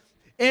going to.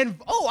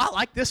 I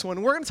like this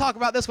one. We're going to talk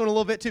about this one a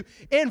little bit too.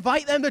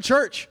 Invite them to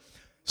church.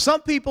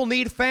 Some people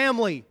need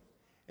family.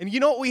 And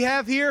you know what we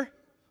have here?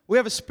 We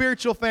have a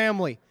spiritual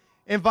family.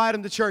 Invite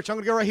them to church. I'm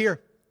going to go right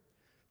here.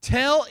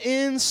 Tell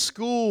in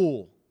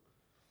school.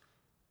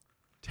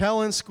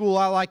 Tell in school.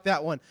 I like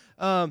that one.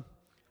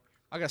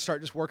 I got to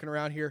start just working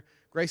around here.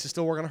 Grace is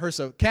still working on her.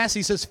 So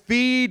Cassie says,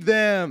 feed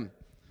them.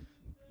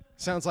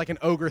 Sounds like an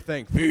ogre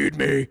thing. Feed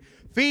me.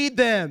 Feed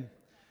them.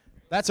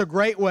 That's a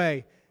great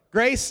way.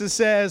 Grace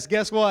says,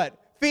 guess what?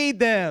 Feed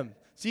them.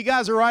 So you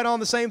guys are right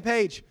on the same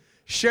page.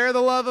 Share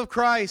the love of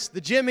Christ.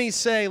 The Jimmies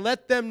say,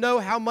 let them know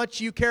how much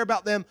you care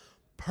about them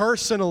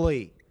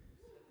personally.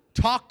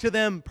 Talk to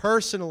them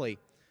personally.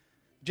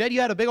 Jed, you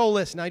had a big old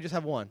list. Now you just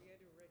have one.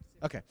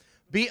 Okay.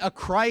 Be a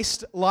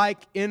Christ-like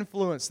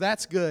influence.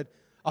 That's good.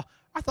 Oh,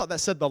 I thought that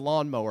said the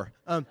lawnmower.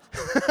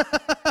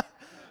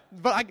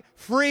 But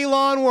free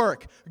lawn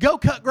work. Go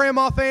cut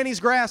Grandma Fanny's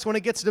grass when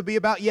it gets to be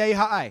about yay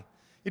high.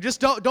 You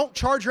just don't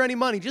charge her any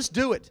money. Just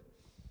do it.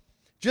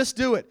 Just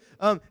do it.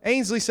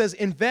 Ainsley says,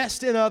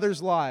 invest in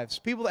others' lives.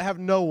 People that have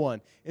no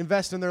one,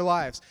 invest in their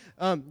lives.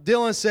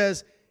 Dylan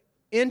says,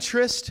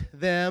 interest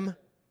them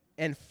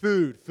in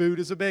food. Food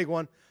is a big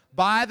one.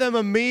 Buy them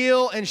a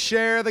meal and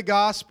share the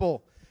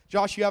gospel.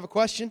 Josh, you have a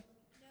question?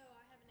 No,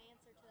 I have an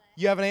answer to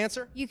that. You have an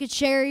answer? You could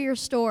share your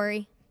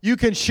story. You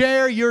can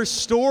share your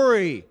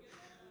story.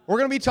 We're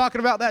going to be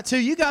talking about that too.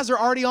 You guys are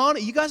already on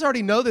it. You guys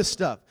already know this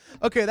stuff.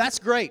 Okay, that's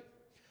great.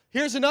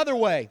 Here's another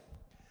way.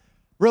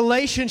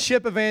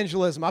 Relationship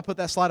evangelism. I put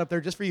that slide up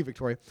there just for you,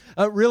 Victoria.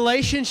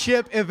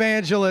 Relationship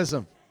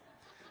evangelism.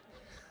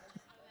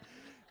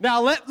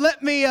 Now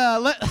let me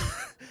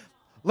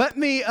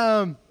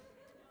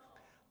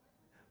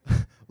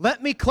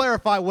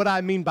clarify what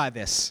I mean by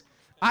this.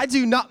 I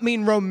do not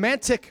mean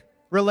romantic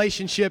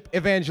relationship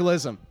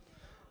evangelism.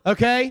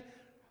 Okay?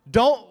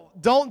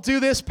 Don't do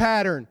this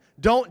pattern.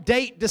 Don't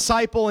date,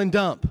 disciple, and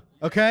dump.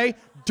 Okay?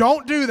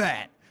 Don't do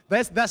that.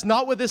 That's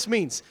not what this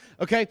means.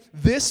 Okay?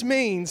 This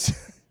means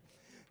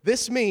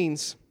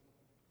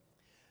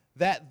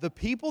that the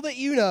people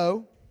you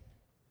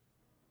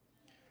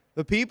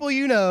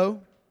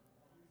know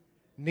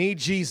need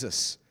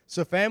Jesus.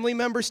 So family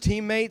members,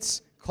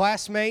 teammates,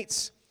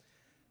 classmates,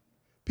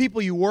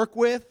 people you work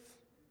with,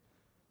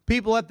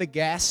 people at the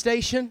gas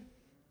station.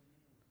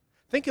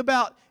 Think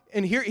about,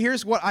 and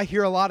here's what I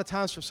hear a lot of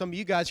times from some of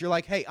you guys. You're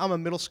like, hey, I'm a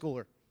middle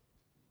schooler.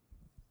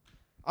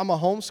 I'm a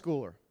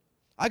homeschooler.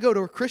 I go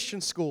to a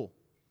Christian school.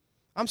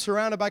 I'm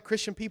surrounded by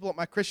Christian people at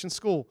my Christian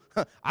school.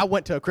 I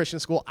went to a Christian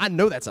school. I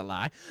know that's a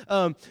lie.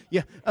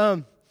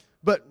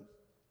 But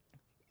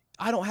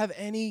I don't have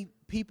any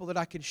people that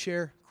I can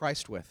share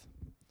Christ with.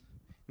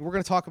 And we're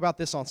going to talk about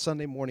this on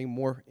Sunday morning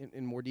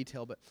in more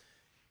detail. But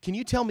can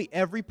you tell me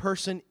every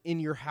person in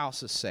your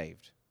house is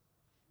saved?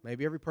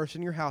 Maybe every person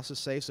in your house is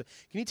saved. So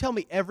can you tell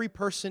me every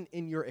person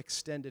in your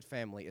extended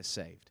family is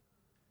saved?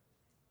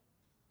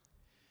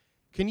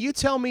 Can you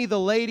tell me the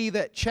lady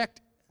that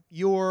checked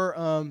your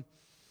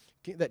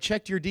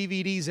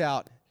DVDs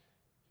out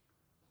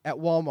at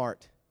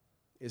Walmart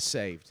is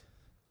saved?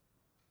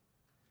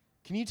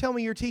 Can you tell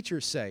me your teacher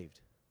is saved?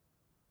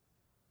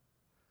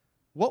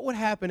 What would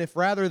happen if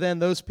rather than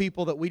those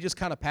people that we just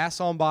kind of pass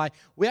on by,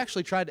 we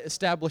actually tried to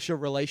establish a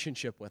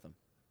relationship with them?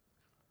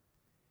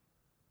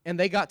 And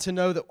they got to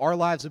know that our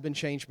lives have been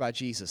changed by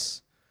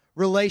Jesus.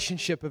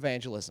 Relationship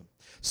evangelism.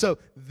 So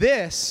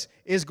this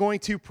is going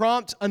to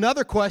prompt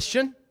another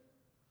question.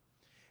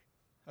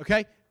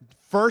 Okay?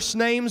 First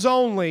names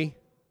only.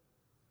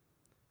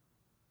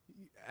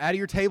 Out of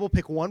your table,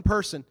 pick one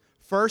person.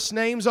 First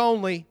names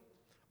only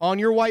on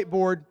your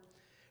whiteboard.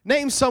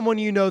 Name someone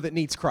you know that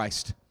needs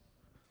Christ.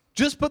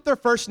 Just put their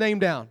first name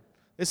down.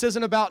 This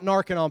isn't about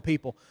narking on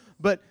people,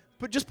 but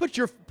just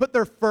put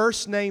their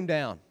first name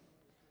down.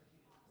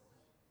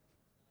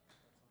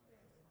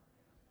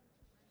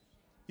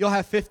 You'll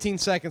have 15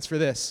 seconds for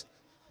this.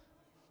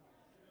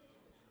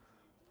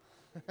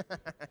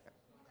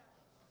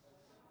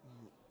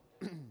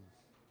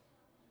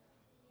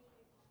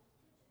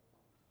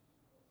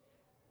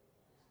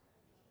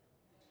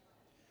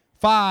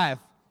 Five,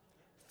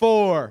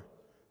 4,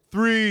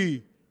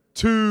 3,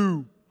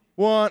 2,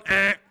 1.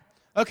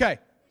 Okay.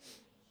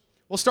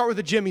 We'll start with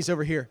the Jimmies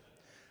over here.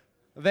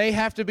 They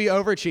have to be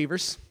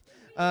overachievers.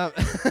 Oh,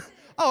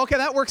 okay,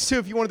 that works too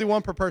if you want to do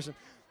one per person.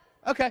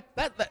 Okay,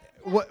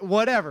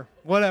 whatever.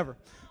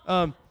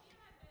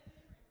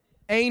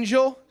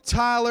 Angel,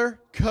 Tyler,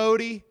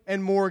 Cody,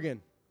 and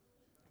Morgan.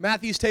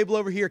 Matthew's table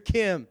over here,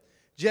 Kim.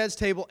 Jed's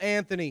table,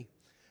 Anthony.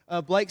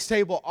 Blake's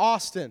table,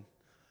 Austin.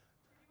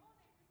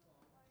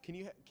 Can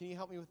you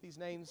help me with these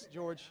names,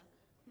 George?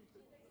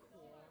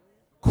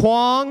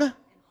 Kwong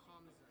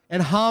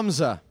and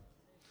Hamza.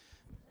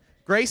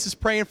 Grace is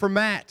praying for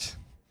Matt.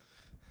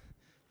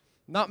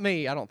 Not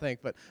me, I don't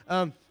think, but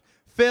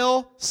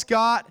Phil,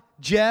 Scott,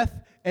 Jeff,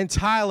 and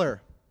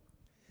Tyler.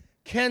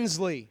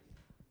 Kensley.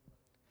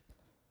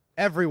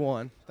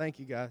 Everyone. Thank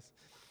you, guys.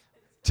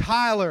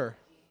 Tyler.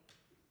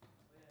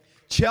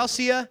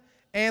 Chelsea,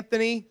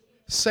 Anthony,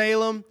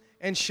 Salem,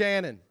 and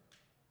Shannon.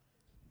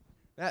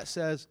 That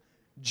says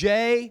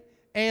Jay,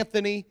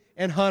 Anthony,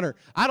 and Hunter.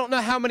 I don't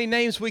know how many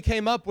names we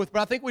came up with,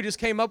 but I think we just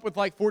came up with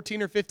like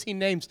 14 or 15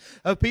 names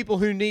of people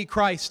who need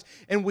Christ.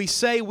 And we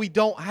say we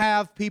don't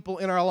have people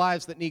in our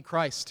lives that need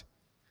Christ.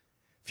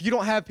 If you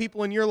don't have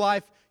people in your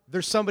life,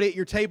 there's somebody at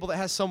your table that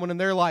has someone in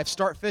their life.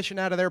 Start fishing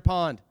out of their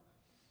pond.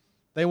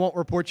 They won't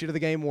report you to the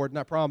game warden,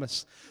 I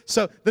promise.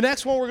 So the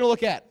next one we're going to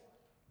look at,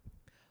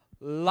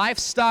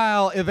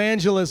 lifestyle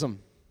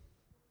evangelism.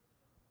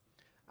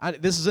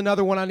 This is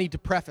another one I need to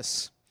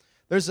preface.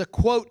 There's a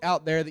quote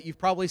out there that you've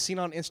probably seen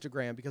on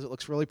Instagram because it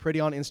looks really pretty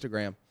on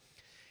Instagram.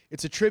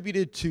 It's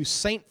attributed to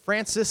St.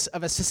 Francis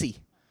of Assisi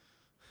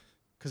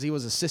because he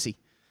was a sissy,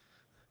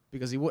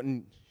 because he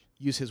wouldn't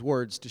use his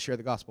words to share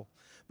the gospel.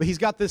 But he's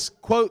got this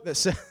quote that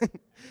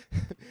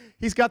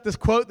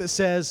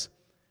says,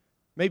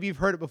 maybe you've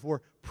heard it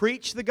before,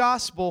 preach the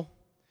gospel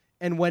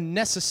and when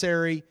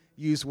necessary,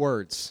 use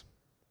words.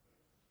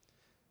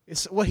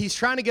 What he's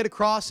trying to get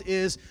across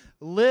is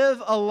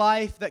live a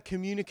life that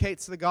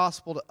communicates the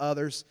gospel to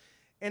others.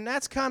 And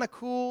that's kind of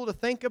cool to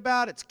think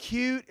about. It's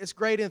cute. It's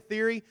great in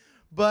theory.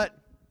 But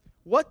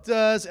what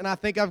does, and I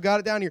think I've got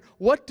it down here,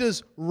 what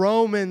does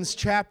Romans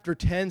chapter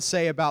 10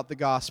 say about the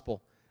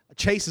gospel?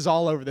 Chase is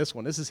all over this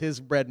one. This is his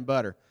bread and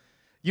butter.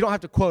 You don't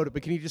have to quote it,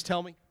 but can you just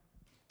tell me?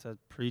 To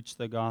preach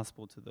the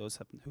gospel to those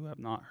who have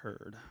not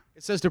heard.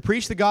 It says to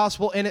preach the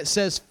gospel, and it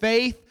says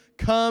faith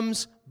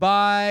comes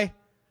by...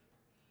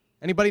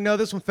 Anybody know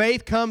this one?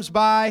 Faith comes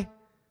by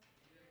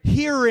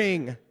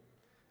hearing,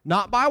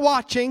 not by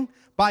watching,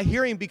 by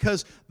hearing,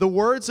 because the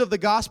words of the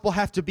gospel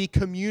have to be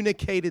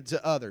communicated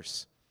to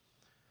others.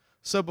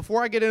 So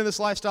before I get into this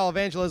lifestyle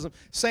evangelism,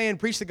 saying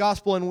preach the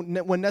gospel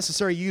and when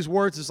necessary use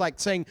words is like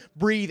saying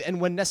breathe and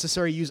when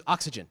necessary use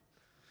oxygen.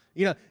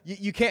 You know,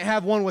 you can't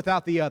have one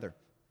without the other.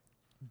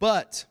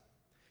 But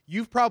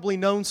you've probably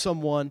known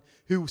someone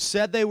who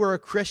said they were a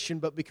Christian,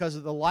 but because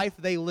of the life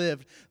they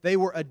lived, they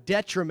were a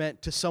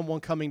detriment to someone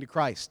coming to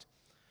Christ.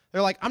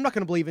 They're like, I'm not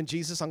going to believe in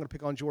Jesus. I'm going to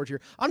pick on George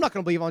here. I'm not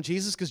going to believe on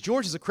Jesus because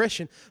George is a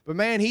Christian. But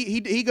man,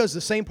 he goes to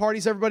the same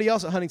parties everybody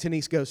else at Huntington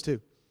East goes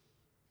to.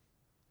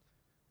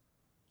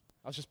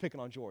 I was just picking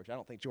on George. I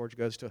don't think George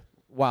goes to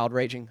wild,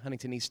 raging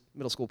Huntington East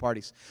middle school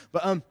parties.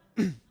 But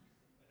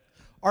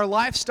our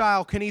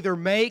lifestyle can either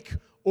make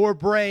or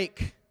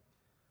break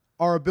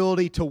our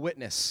ability to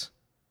witness.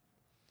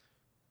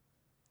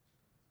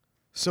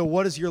 So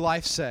what does your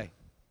life say?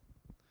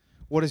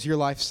 What does your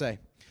life say?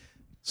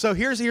 So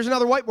here's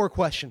another whiteboard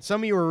question.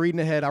 Some of you are reading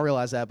ahead, I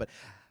realize that, but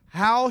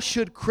how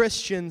should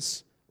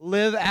Christians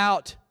live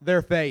out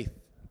their faith?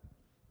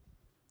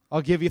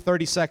 I'll give you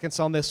 30 seconds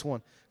on this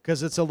one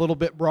because it's a little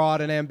bit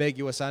broad and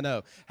ambiguous, I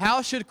know.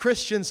 How should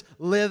Christians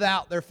live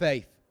out their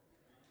faith?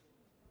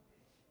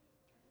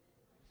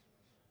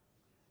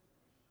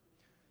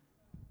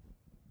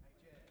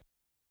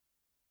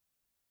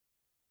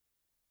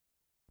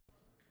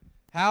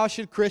 How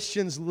should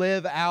Christians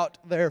live out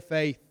their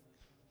faith?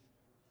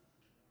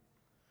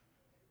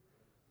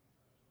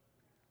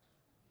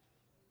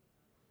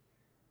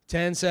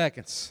 Ten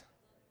seconds.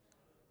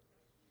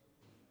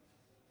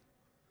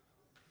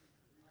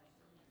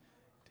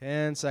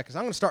 10 seconds.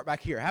 I'm going to start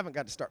back here. I haven't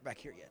got to start back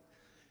here yet.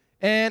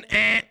 And,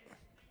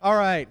 all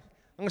right.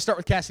 I'm going to start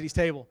with Cassidy's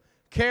table.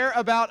 Care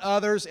about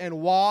others and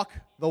walk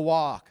the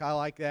walk. I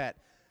like that.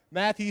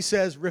 Matthew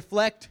says,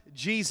 reflect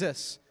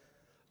Jesus.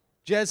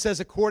 Jed says,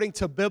 according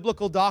to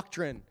biblical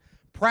doctrine,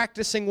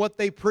 practicing what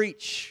they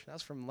preach.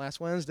 That's from last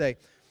Wednesday.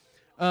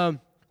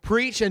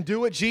 Preach and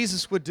do what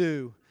Jesus would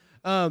do.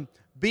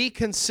 Be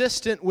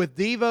consistent with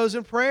devos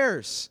and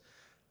prayers.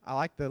 I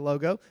like the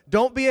logo.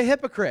 Don't be a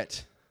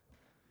hypocrite.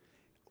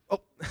 Oh.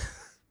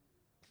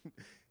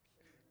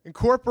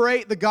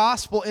 Incorporate the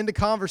gospel into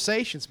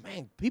conversations.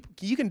 Man, people,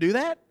 you can do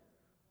that?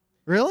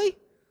 Really?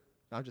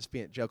 No, I'm just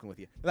joking with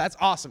you. That's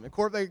awesome.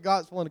 Incorporate the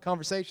gospel into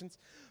conversations.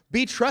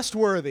 Be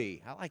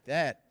trustworthy. I like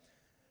that.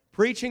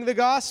 Preaching the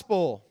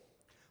gospel.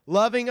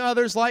 Loving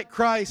others like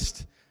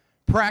Christ.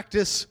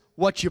 Practice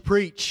what you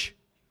preach.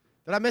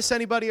 Did I miss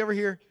anybody over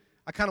here?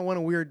 I kind of went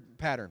a weird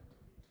pattern.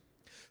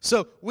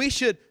 So we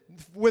should,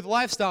 with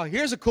lifestyle,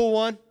 here's a cool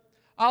one.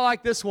 I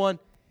like this one.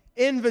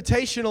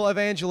 Invitational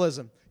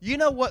evangelism. You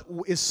know what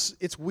is,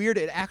 it's weird,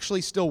 it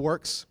actually still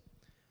works.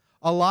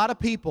 A lot of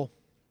people,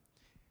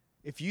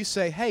 if you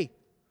say, hey,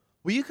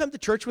 will you come to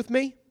church with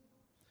me?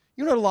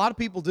 You know what a lot of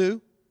people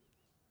do?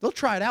 They'll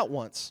try it out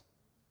once.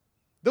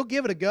 They'll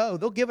give it a go.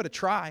 They'll give it a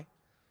try.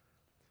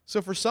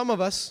 So for some of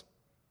us,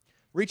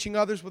 reaching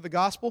others with the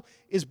gospel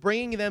is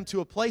bringing them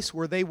to a place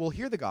where they will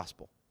hear the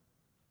gospel.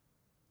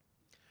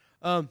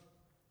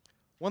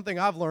 One thing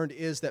I've learned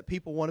is that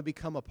people want to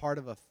become a part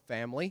of a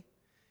family.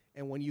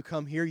 And when you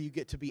come here, you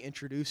get to be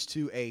introduced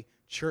to a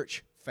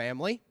church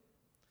family.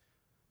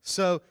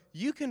 So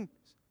you can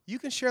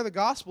share the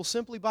gospel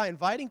simply by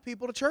inviting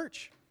people to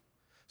church.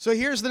 So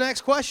here's the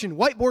next question,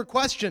 whiteboard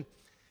question.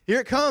 Here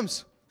it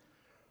comes.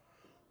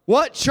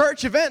 What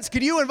church events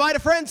could you invite a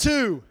friend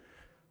to?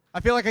 I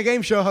feel like a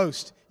game show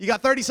host. You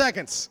got 30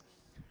 seconds.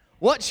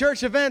 What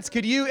church events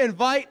could you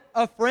invite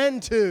a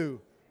friend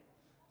to?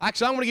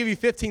 Actually, I'm going to give you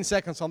 15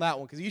 seconds on that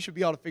one because you should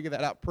be able to figure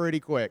that out pretty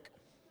quick.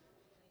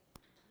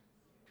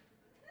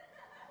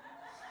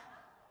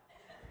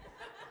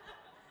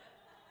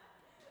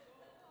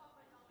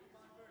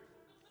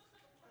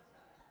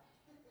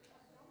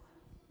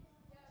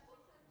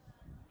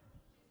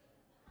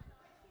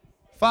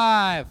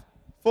 Five,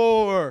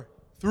 4,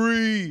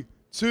 3,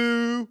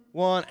 2,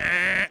 1.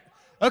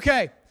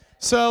 Okay,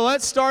 so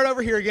let's start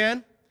over here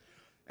again.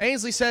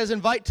 Ainsley says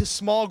invite to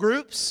small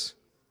groups.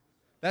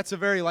 That's a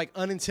very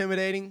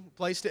unintimidating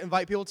place to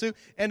invite people to.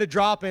 And to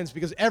drop-ins,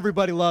 because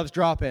everybody loves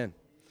drop-in.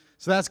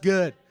 So that's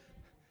good.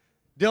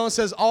 Dylan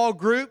says all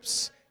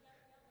groups.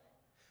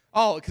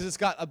 Oh, because it's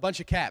got a bunch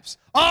of caps.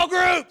 All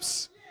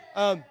groups!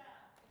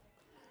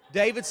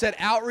 David said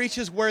outreach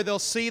is where they'll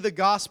see the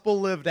gospel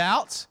lived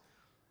out.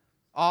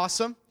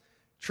 Awesome.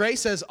 Trey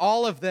says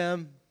all of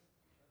them.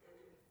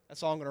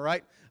 That's all I'm going to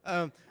write.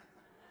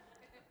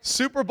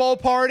 Super Bowl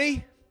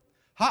party,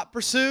 Hot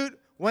Pursuit,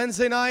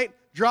 Wednesday night,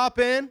 drop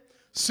in,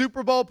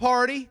 Super Bowl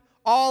party,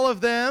 all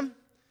of them.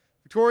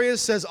 Victoria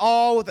says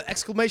all with an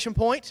exclamation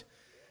point.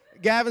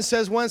 Gavin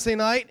says Wednesday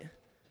night.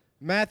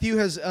 Matthew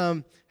has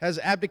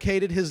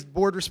abdicated his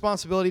board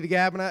responsibility to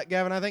Gavin,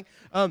 I think.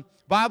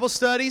 Bible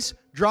studies,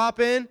 drop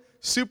in,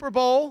 Super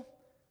Bowl.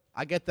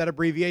 I get that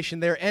abbreviation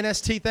there.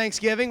 NST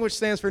Thanksgiving, which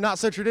stands for Not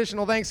So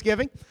Traditional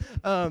Thanksgiving.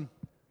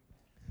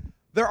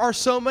 There are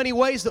so many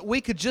ways that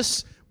we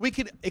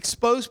could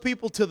expose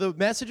people to the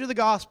message of the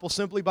gospel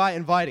simply by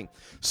inviting.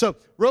 So,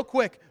 real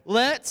quick,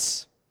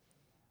 let's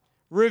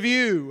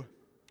review.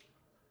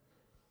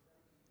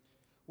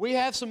 We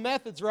have some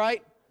methods,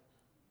 right?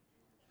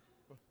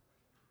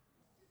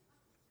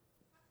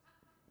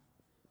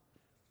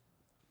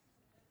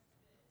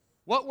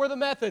 What were the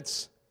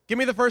methods? Give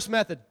me the first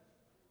method.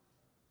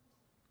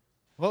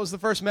 What was the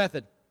first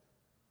method?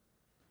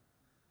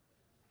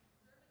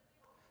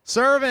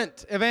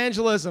 Servant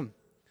evangelism.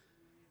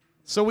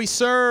 So we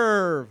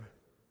serve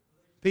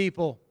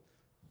people.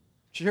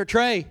 Sure,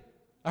 Trey,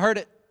 I heard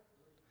it.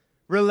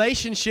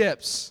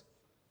 Relationships.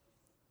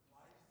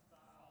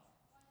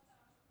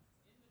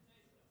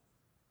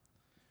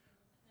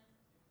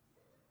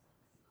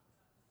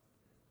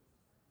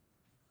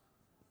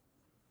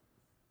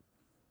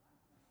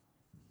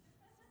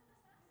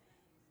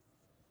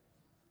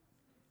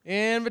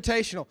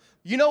 Invitational.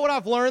 You know what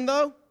I've learned,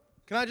 though?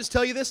 Can I just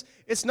tell you this?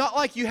 It's not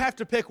like you have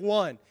to pick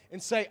one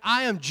and say,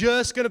 I am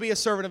just going to be a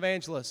servant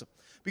evangelism.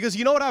 Because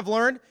you know what I've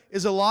learned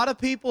is a lot of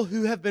people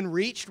who have been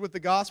reached with the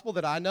gospel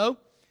that I know,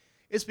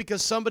 it's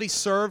because somebody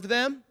served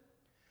them.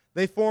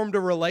 They formed a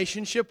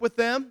relationship with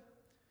them.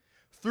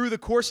 Through the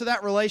course of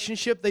that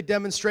relationship, they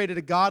demonstrated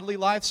a godly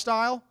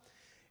lifestyle,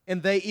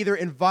 and they either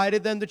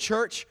invited them to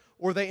church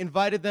or they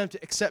invited them to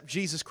accept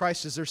Jesus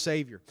Christ as their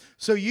Savior.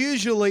 So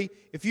usually,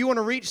 if you want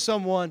to reach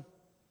someone,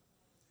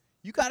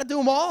 you got to do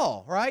them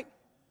all, right?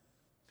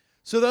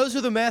 So those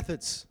are the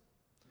methods.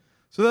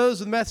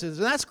 And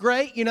that's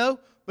great,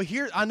 But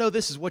here, I know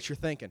this is what you're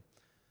thinking.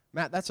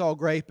 Matt, that's all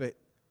great, but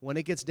when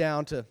it gets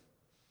down to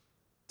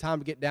time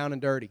to get down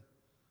and dirty,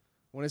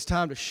 when it's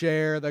time to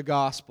share the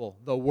gospel,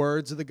 the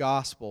words of the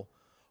gospel,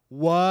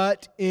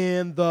 what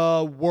in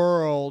the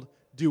world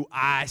do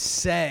I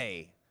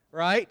say,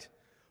 right?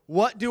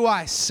 What do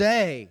I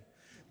say?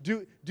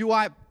 Do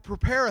I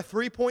prepare a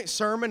 3-point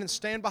sermon and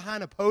stand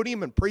behind a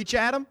podium and preach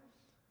at them?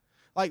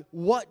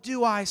 What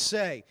do I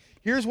say?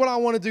 Here's what I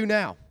want to do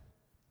now.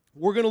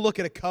 We're going to look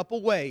at a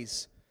couple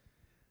ways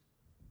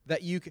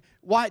that you can.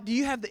 Why do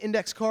you have the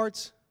index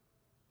cards?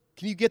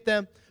 Can you get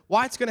them?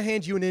 Wyatt's going to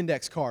hand you an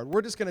index card.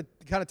 We're just going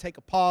to kind of take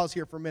a pause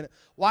here for a minute.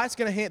 Wyatt's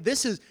going to hand.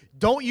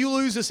 Don't you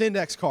lose this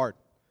index card.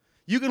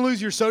 You can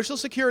lose your Social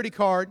Security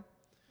card.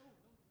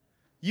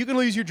 You can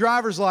lose your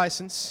driver's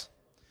license.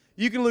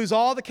 You can lose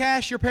all the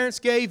cash your parents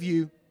gave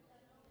you.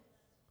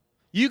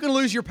 You can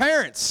lose your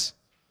parents.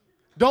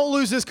 Don't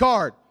lose this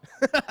card.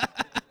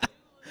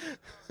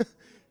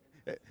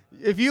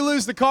 If you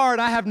lose the card,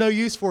 I have no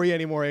use for you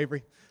anymore,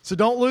 Avery. So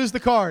don't lose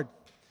the card.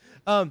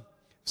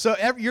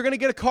 You're going to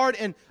get a card,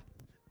 and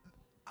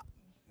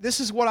this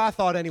is what I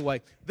thought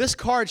anyway. This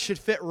card should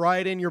fit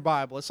right in your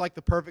Bible. It's like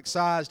the perfect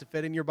size to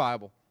fit in your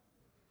Bible.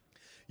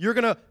 You're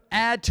going to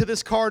add to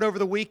this card over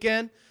the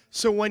weekend.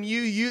 So when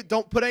you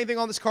don't put anything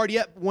on this card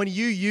yet, when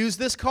you use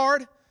this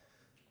card,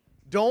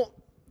 don't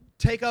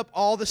take up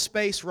all the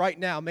space right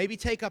now. Maybe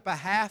take up a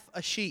half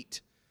a sheet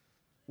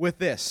with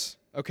this,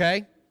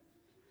 okay?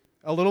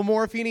 A little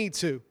more if you need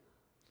to.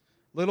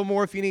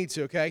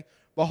 Okay?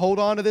 But hold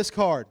on to this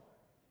card.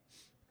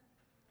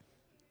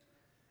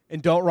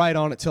 And don't write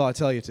on it till I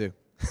tell you to.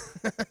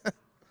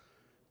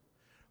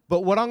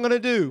 But what I'm going to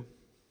do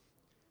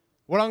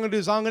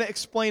is I'm going to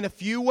explain a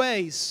few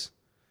ways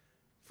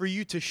for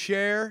you to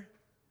share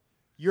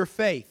your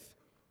faith,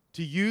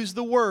 to use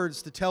the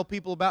words to tell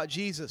people about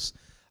Jesus.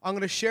 I'm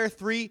going to share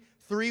three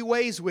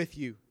ways with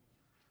you.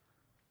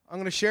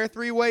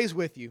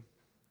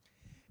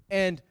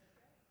 And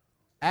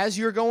as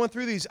you're going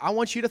through these, I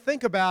want you to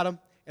think about them,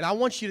 and I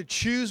want you to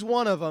choose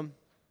one of them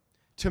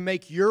to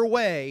make your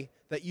way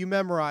that you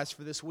memorize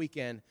for this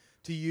weekend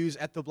to use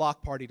at the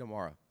block party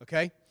tomorrow,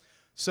 okay?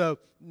 So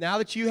now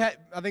that you have,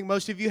 I think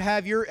most of you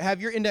have your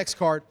index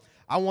card,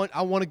 I want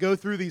to go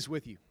through these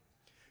with you.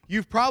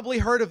 You've probably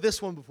heard of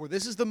this one before.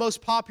 This is the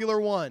most popular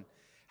one.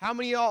 How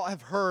many of y'all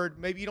have heard,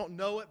 maybe you don't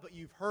know it, but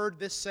you've heard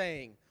this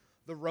saying,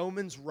 the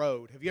Romans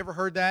Road. Have you ever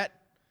heard that?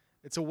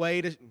 It's a way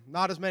to,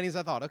 not as many as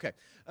I thought. Okay.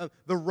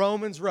 The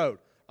Romans Road.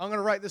 I'm going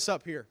to write this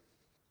up here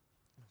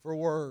for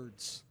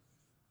words.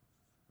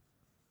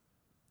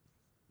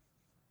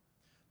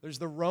 There's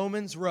the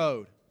Romans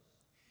Road.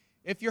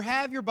 If you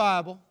have your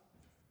Bible,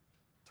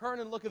 turn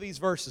and look at these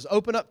verses.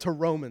 Open up to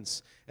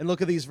Romans and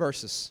look at these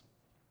verses.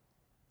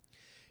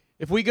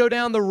 If we go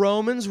down the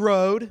Romans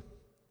road,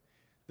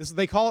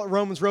 they call it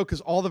Romans road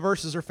because all the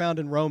verses are found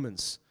in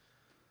Romans.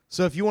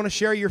 So if you want to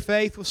share your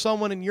faith with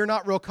someone and you're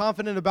not real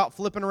confident about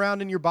flipping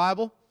around in your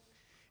Bible,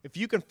 if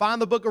you can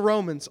find the book of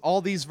Romans, all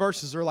these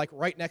verses are like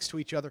right next to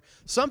each other.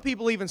 Some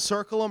people even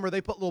circle them or they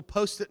put little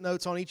post-it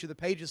notes on each of the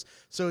pages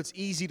so it's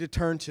easy to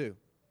turn to.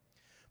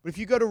 But if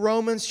you go to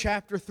Romans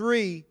chapter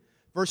 3,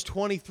 verse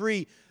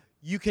 23,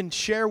 you can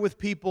share with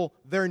people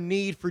their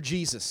need for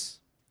Jesus.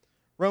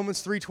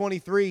 Romans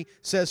 3:23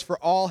 says, "For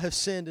all have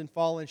sinned and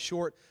fallen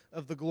short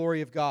of the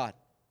glory of God."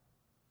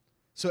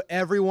 So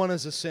everyone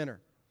is a sinner,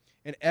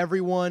 and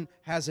everyone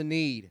has a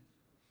need.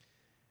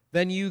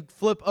 Then you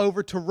flip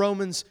over to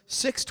Romans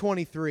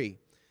 6:23,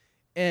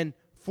 and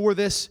for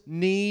this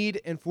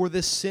need and for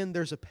this sin,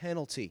 there's a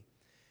penalty.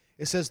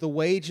 It says, "The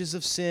wages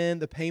of sin,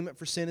 the payment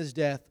for sin is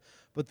death,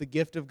 but the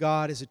gift of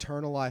God is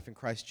eternal life in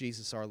Christ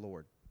Jesus our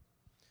Lord."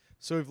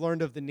 So we've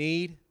learned of the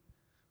need,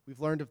 we've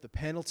learned of the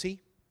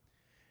penalty.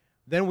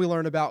 Then we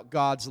learn about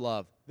God's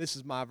love. This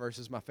is my verse,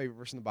 this is my favorite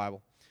verse in the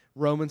Bible.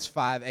 Romans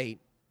 5:8.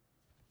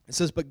 It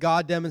says, "But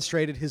God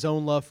demonstrated His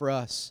own love for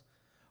us.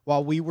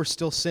 While we were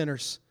still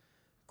sinners,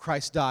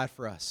 Christ died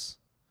for us."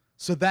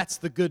 So that's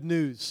the good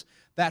news.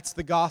 That's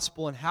the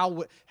gospel. And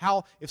how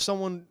if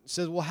someone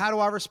says, "Well, how do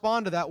I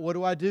respond to that? What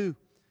do I do?"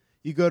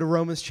 You go to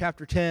Romans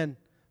chapter 10,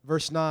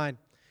 verse 9.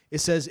 It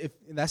says,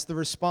 and that's the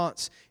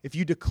response. "If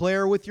you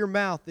declare with your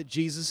mouth that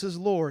Jesus is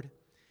Lord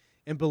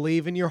and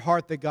believe in your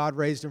heart that God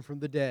raised Him from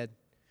the dead,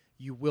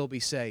 you will be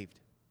saved."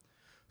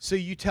 So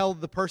you tell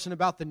the person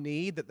about the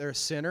need, that they're a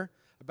sinner,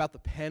 about the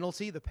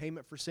penalty, the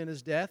payment for sin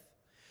is death.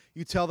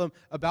 You tell them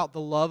about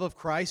the love of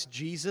Christ,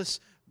 Jesus.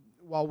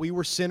 While we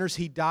were sinners,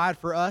 He died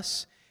for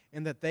us,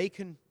 and that they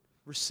can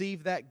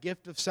receive that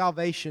gift of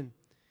salvation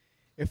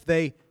if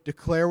they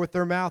declare with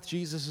their mouth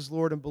Jesus is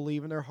Lord and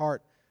believe in their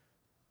heart.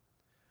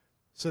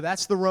 So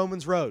that's the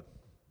Romans road.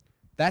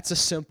 That's a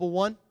simple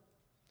one.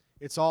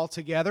 It's all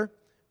together.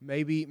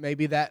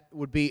 Maybe that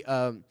would be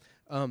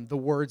the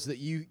words that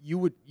you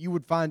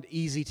would find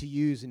easy to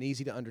use and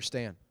easy to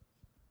understand.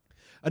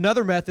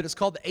 Another method is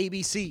called the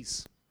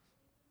ABCs.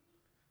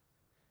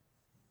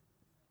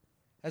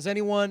 Has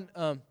anyone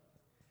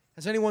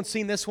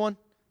seen this one?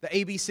 The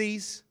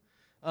ABCs?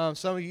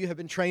 Some of you have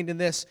been trained in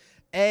this.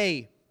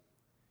 A,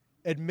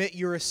 admit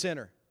you're a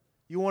sinner.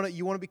 You want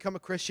to become a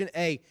Christian?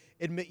 A,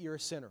 admit you're a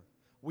sinner.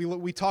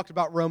 We talked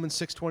about Romans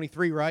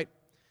 6:23, right?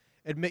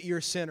 Admit you're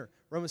a sinner.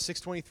 Romans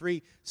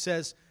 6:23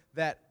 says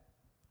that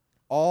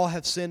all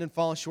have sinned and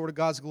fallen short of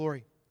God's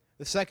glory.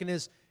 The second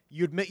is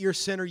you admit you're a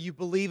sinner, you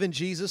believe in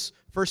Jesus.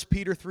 1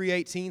 Peter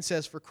 3:18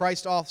 says, "For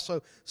Christ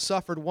also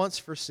suffered once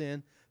for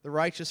sin, the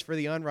righteous for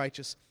the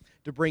unrighteous,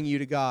 to bring you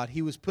to God.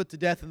 He was put to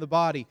death in the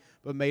body,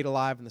 but made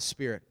alive in the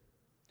spirit."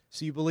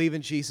 So you believe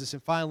in Jesus.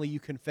 And finally,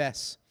 you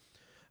confess.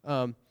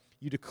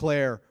 You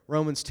declare.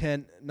 Romans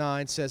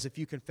 10:9 says, "If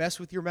you confess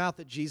with your mouth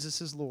that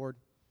Jesus is Lord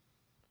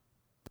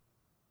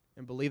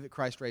and believe that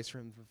Christ raised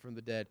Him from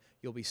the dead,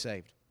 you'll be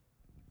saved."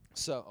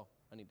 So,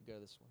 I need to go to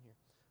this one here.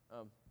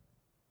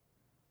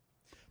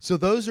 So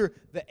those are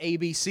the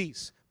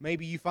ABCs.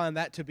 Maybe you find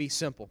that to be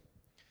simple.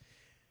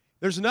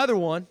 There's another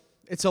one.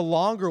 It's a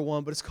longer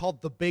one, but it's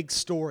called the big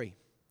story.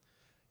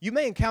 You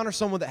may encounter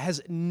someone that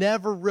has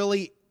never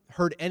really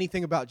heard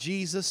anything about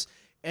Jesus,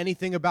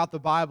 anything about the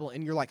Bible,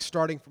 and you're like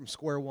starting from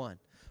square one.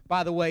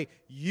 By the way,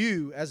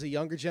 you as a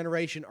younger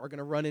generation are going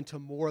to run into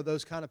more of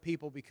those kind of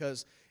people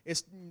because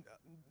it's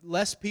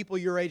less people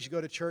your age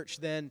go to church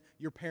than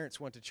your parents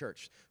went to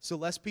church. So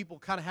less people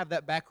kind of have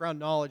that background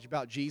knowledge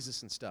about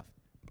Jesus and stuff.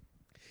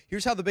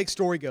 Here's how the big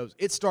story goes.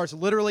 It starts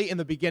literally in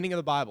the beginning of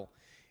the Bible,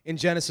 in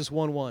Genesis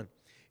 1:1.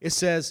 It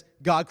says,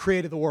 God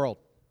created the world.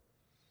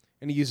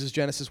 And he uses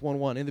Genesis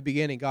 1:1. In the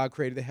beginning, God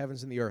created the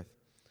heavens and the earth.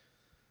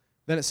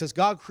 Then it says,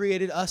 God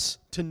created us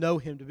to know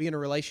Him, to be in a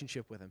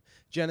relationship with Him.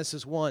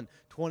 Genesis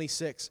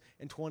 1:26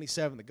 and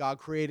 27, that God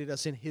created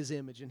us in His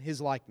image, in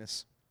His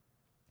likeness.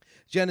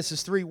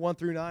 Genesis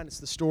 3:1-9, it's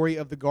the story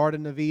of the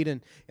Garden of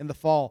Eden in the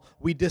fall.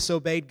 We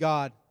disobeyed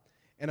God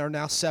and are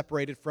now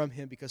separated from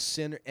Him because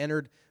sin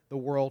entered the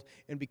world.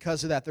 And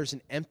because of that, there's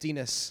an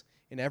emptiness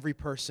in every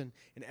person,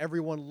 and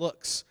everyone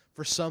looks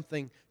for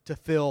something to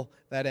fill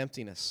that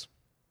emptiness.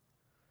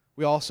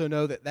 We also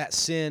know that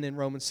sin in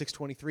Romans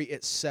 6:23,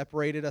 it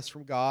separated us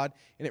from God,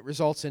 and it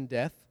results in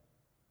death.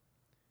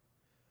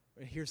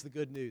 And here's the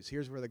good news.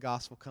 Here's where the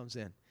gospel comes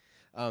in.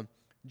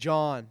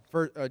 John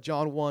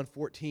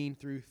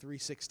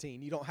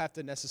 1:14-3:16. You don't have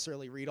to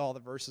necessarily read all the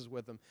verses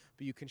with them,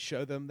 but you can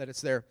show them that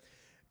it's there.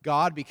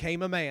 God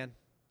became a man.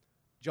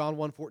 John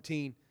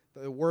 1:14,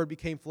 the Word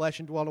became flesh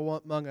and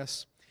dwelt among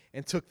us,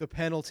 and took the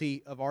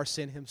penalty of our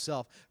sin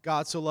Himself.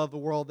 God so loved the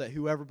world that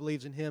whoever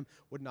believes in Him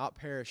would not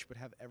perish but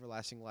have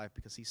everlasting life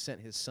because He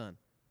sent His Son.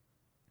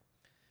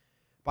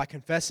 By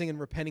confessing and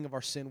repenting of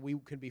our sin, we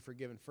can be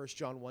forgiven. 1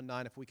 John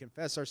 1:9, if we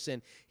confess our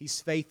sin, He's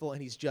faithful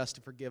and He's just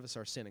to forgive us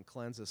our sin and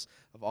cleanse us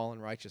of all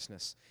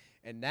unrighteousness.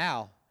 And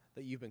now,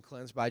 that you've been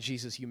cleansed by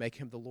Jesus, you make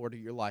him the Lord of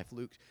your life.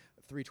 Luke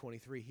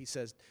 3:23, he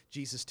says,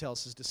 Jesus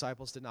tells his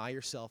disciples, deny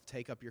yourself,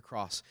 take up your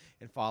cross,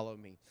 and follow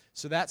me.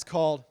 So that's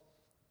called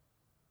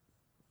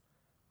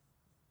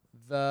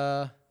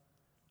the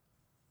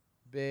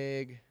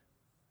big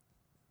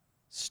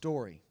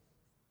story.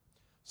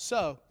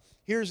 So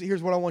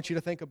here's what I want you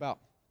to think about.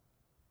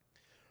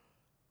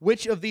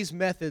 Which of these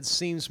methods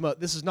seems most,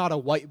 this is not a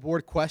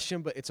whiteboard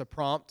question, but it's a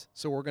prompt,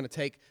 so we're going to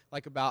take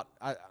like about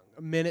a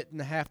minute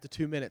and a half to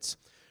 2 minutes.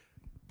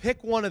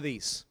 Pick one of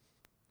these.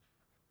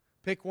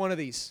 Pick one of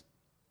these.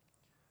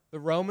 The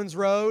Romans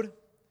Road,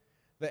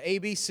 the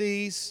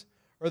ABCs,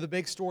 or the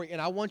big story.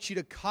 And I want you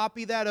to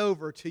copy that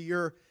over to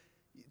your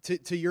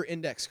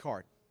index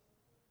card.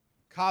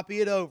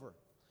 Copy it over.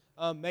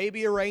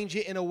 Maybe arrange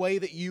it in a way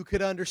that you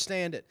could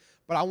understand it.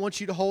 But I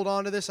want you to hold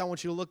on to this. I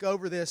want you to look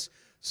over this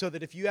so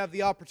that if you have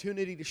the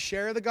opportunity to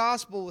share the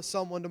gospel with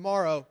someone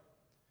tomorrow,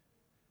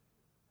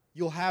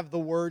 you'll have the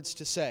words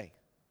to say.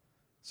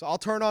 So I'll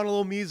turn on a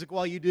little music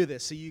while you do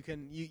this so you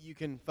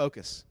can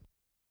focus.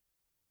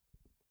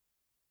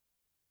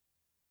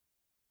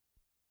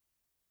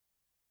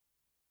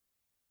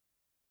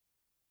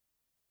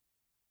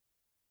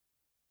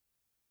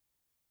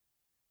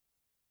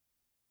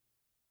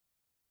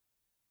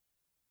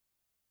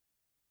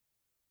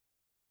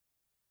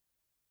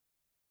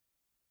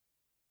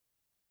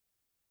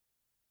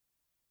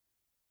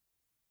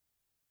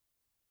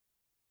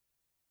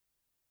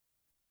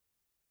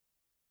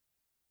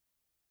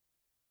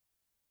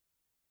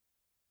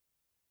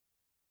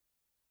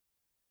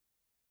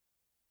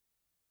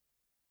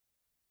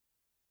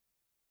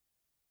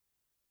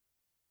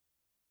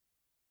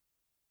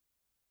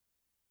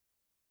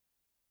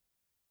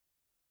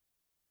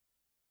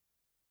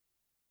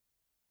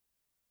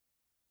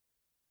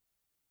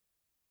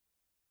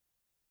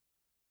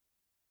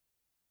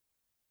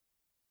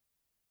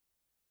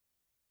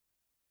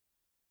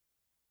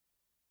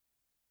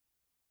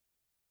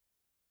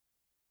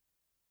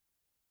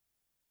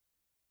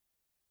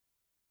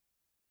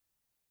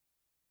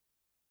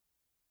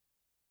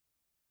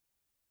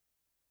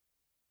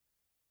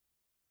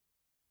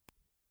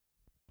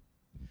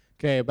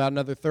 Okay, about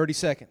another 30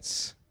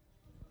 seconds.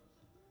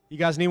 You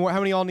guys need more? How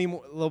many of y'all need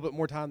more, a little bit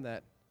more time than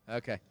that?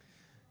 Okay.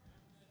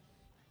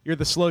 You're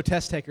the slow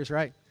test takers,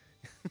 right?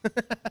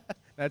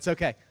 That's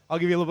okay. I'll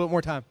give you a little bit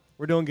more time.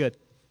 We're doing good.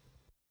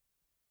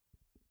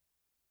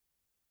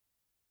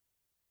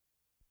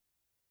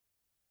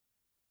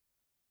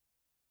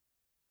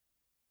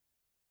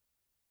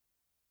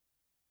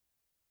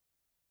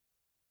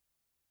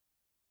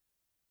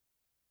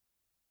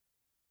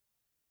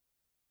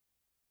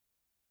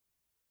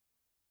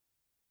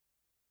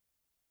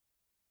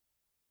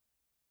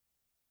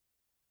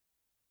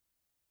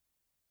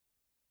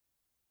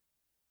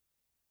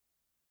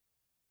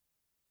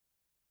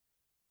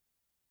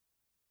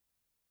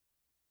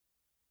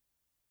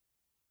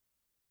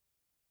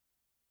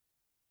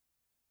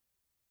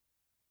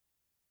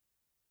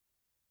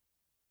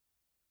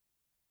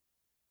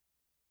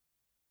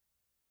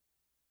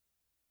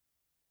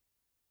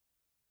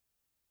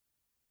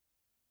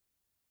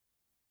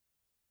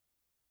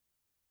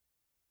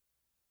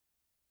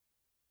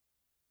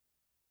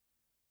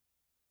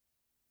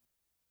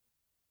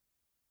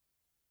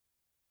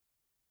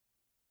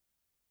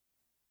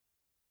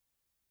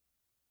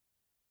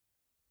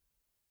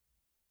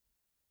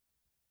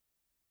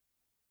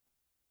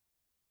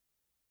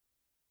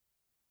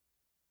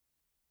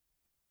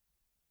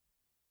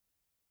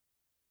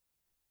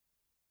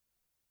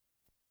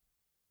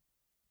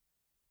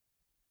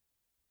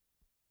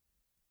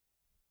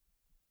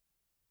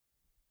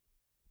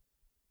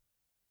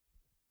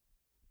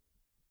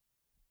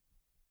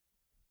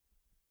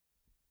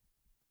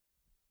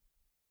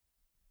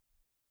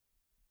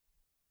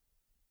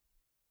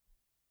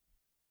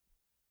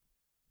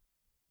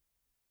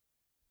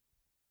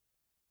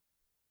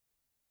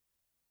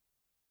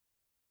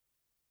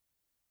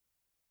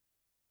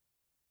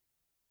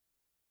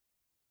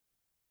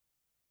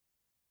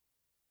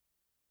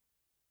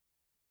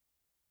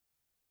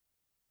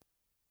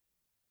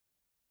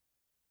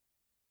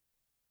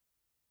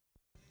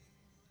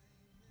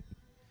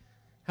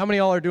 How many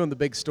of y'all are doing the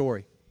big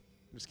story?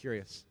 I'm just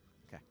curious.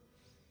 Okay.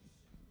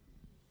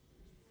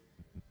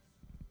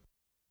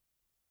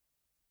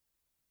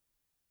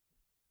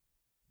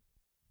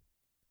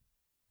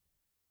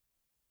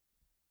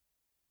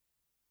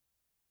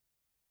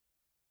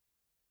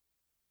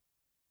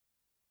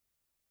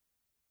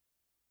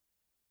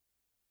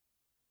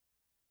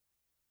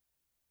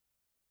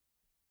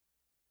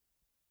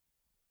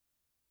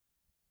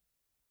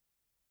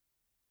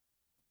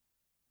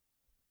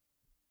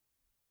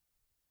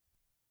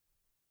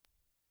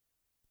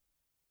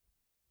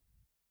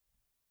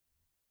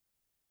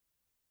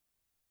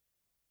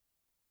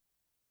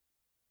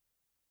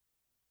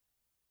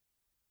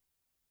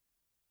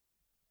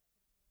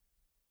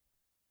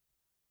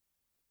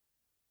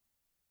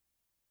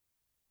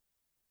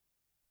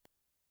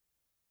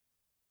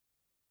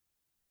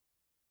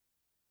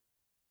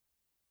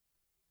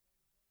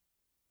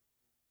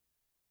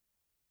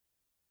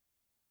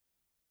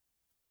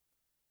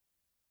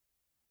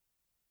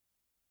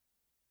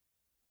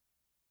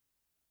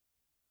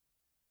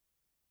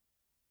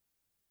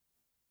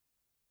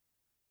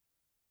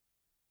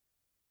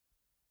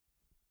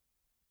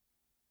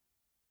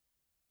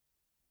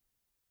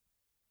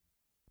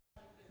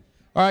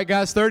 All right,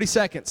 guys, 30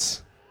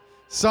 seconds.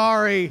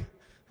 Sorry.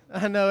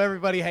 I know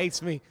everybody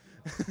hates me.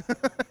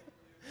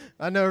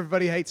 I know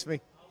everybody hates me.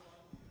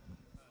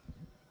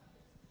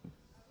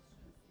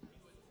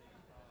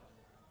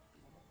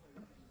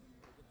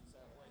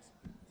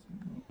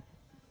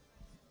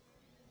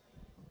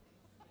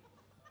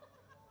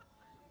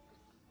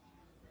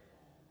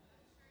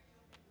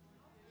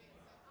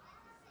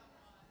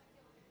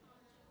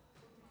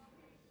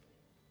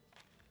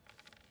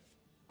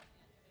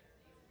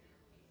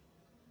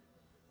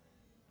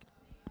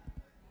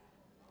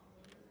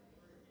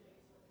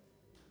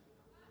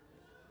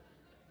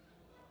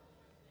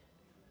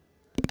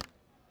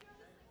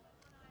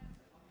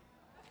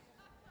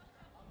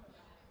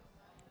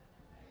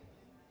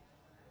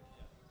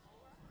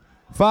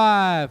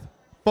 Five,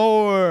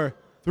 4,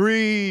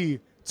 3,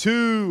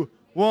 2,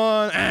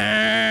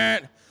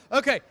 1.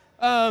 Okay,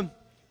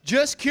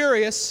 just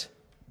curious,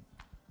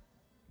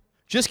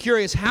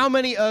 how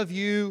many of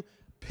you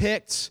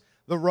picked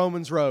the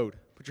Romans Road?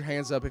 Put your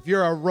hands up if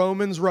you're a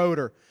Romans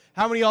Roader.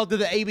 How many of y'all did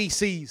the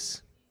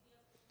ABCs?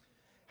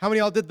 How many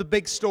of y'all did the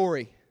big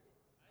story?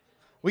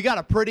 We got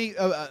a pretty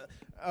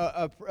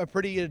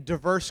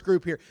diverse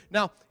group here.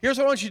 Now, here's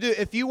what I want you to do.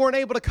 If you weren't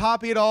able to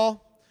copy it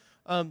all,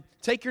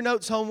 take your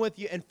notes home with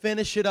you and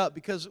finish it up,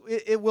 because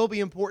it will be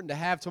important to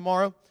have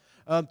tomorrow.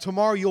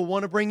 Tomorrow you'll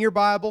want to bring your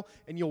Bible,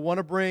 and you'll want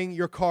to bring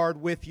your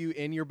card with you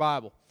in your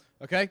Bible.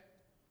 Okay?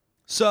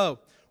 So,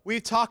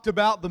 we've talked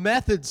about the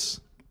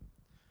methods.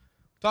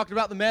 What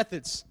are the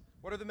methods?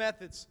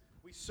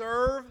 We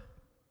serve.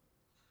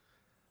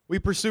 We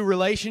pursue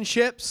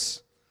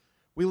relationships.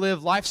 We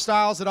live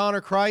lifestyles that honor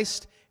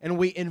Christ. And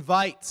we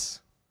invite.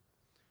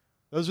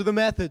 Those are the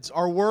methods.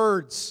 Our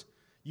words.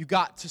 You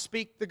got to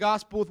speak the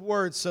gospel with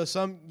words. So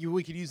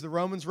we could use the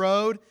Romans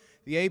Road,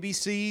 the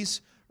ABCs,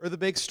 or the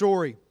big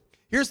story.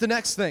 Here's the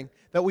next thing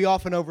that we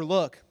often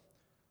overlook.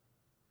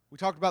 We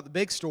talked about the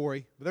big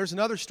story, but there's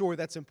another story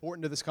that's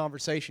important to this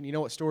conversation. You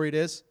know what story it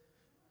is?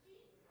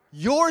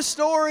 Your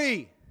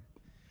story.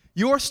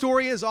 Your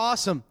story is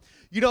awesome.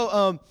 You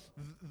know,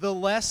 the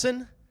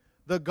lesson,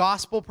 the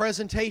gospel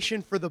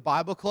presentation for the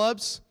Bible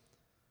clubs,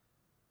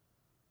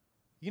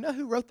 you know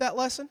who wrote that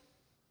lesson?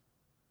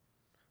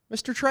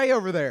 Mr. Trey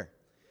over there.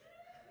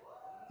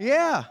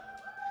 Yeah.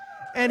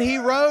 And he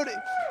wrote,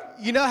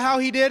 you know how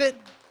he did it?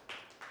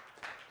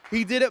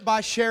 He did it by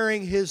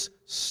sharing his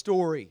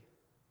story.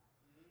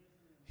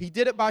 He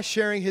did it by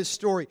sharing his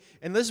story.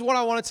 And this is what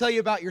I want to tell you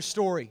about your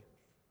story.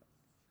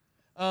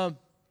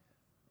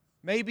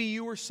 Maybe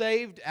you were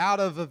saved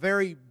out of a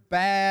very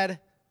bad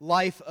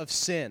life of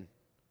sin.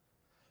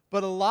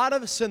 But a lot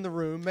of us in the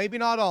room, maybe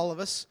not all of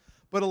us,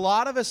 but a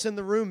lot of us in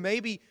the room,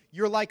 maybe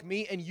you're like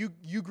me and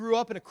you grew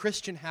up in a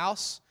Christian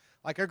house.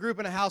 Like I grew up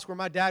in a house where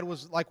my dad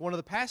was like one of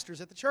the pastors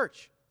at the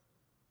church.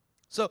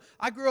 So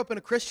I grew up in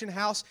a Christian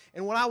house,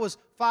 and when I was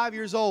 5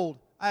 years old,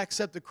 I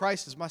accepted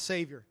Christ as my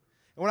Savior.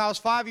 And when I was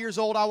 5 years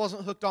old, I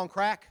wasn't hooked on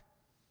crack.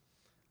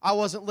 I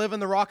wasn't living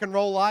the rock and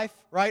roll life,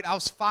 right? I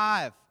was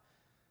 5.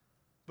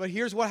 But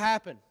here's what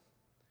happened.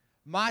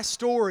 My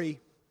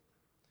story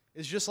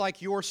is just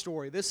like your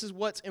story. This is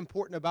what's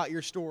important about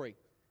your story.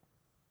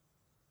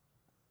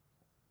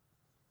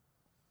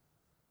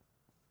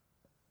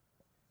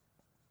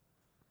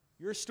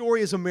 Your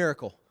story is a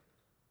miracle.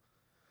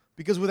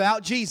 Because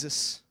without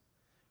Jesus,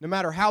 no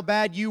matter how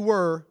bad you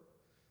were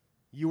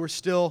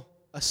still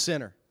a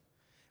sinner.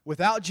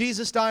 Without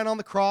Jesus dying on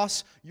the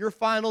cross, your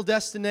final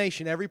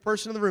destination, every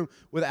person in the room,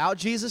 without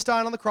Jesus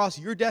dying on the cross,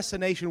 your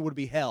destination would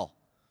be hell.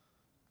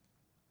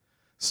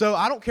 So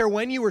I don't care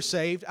when you were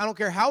saved, I don't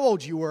care how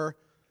old you were,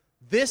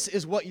 this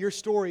is what your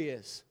story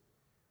is.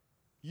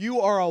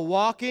 You are a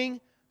walking,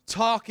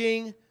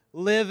 talking,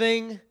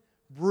 living,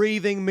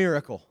 breathing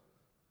miracle.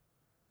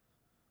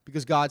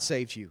 Because God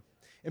saved you.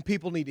 And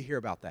people need to hear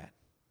about that.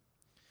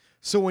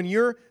 So when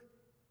you're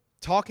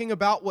talking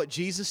about what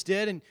Jesus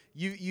did and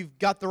you've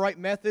got the right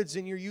methods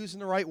and you're using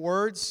the right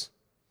words,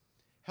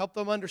 help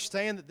them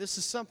understand that this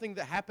is something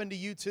that happened to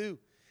you too.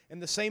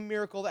 And the same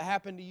miracle that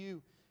happened to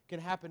you can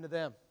happen to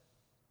them.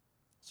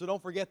 So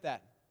don't forget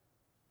that.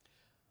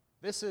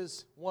 This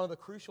is one of the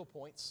crucial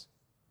points.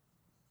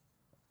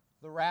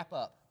 The wrap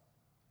up.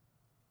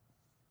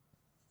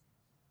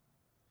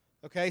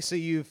 Okay, so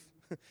you've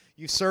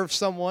served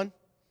someone.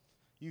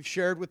 You've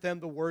shared with them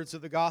the words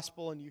of the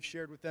gospel, and you've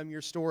shared with them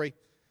your story.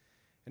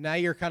 And now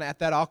you're kind of at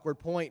that awkward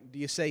point. Do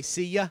you say,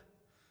 see ya?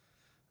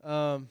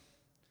 Do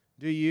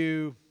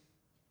you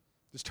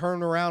just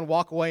turn around,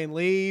 walk away, and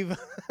leave?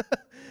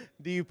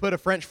 Do you put a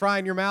French fry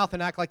in your mouth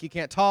and act like you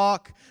can't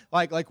talk?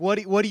 Like what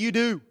do you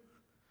do?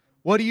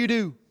 What do you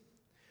do?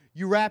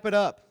 You wrap it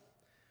up.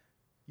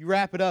 You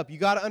wrap it up. You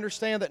got to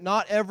understand that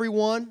not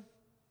everyone,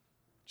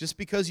 just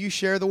because you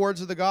share the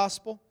words of the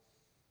gospel,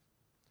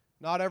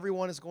 not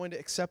everyone is going to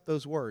accept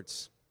those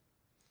words.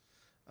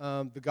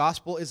 The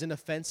gospel is an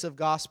offensive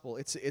gospel.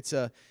 It's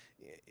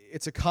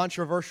a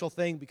controversial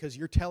thing because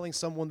you're telling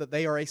someone that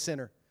they are a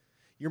sinner.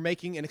 You're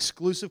making an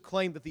exclusive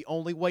claim that the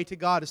only way to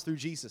God is through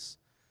Jesus.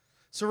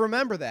 So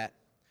remember that.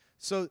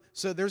 So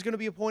there's going to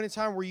be a point in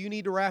time where you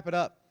need to wrap it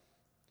up.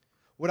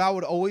 what I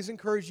would always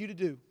encourage you to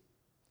do,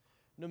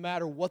 no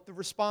matter what the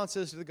response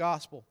is to the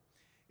gospel,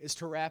 is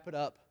to wrap it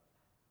up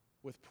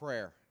with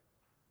prayer.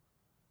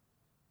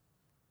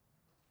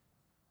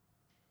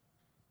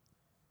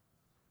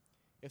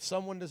 If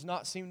someone does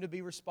not seem to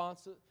be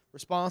responsive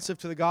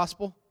to the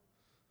gospel,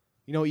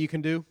 you know what you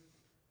can do?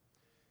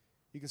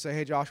 You can say,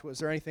 hey, Joshua, is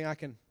there anything I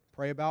can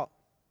pray about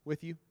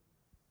with you?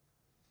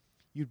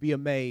 You'd be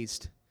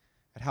amazed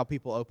at how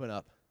people open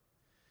up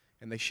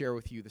and they share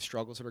with you the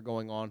struggles that are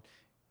going on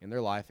in their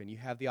life, and you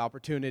have the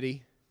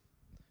opportunity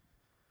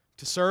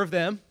to serve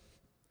them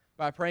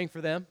by praying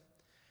for them,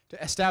 to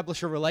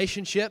establish a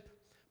relationship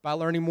by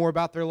learning more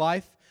about their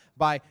life,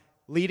 by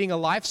leading a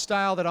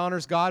lifestyle that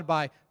honors God,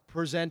 by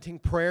presenting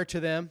prayer to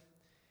them,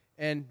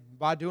 and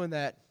by doing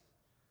that,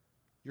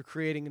 you're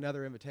creating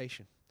another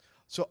invitation.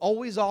 So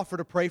always offer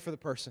to pray for the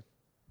person.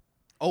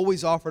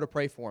 Always offer to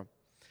pray for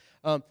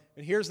them.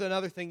 And here's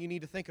another thing you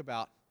need to think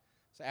about.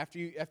 So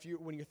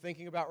when you're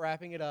thinking about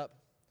wrapping it up,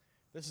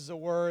 this is a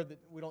word that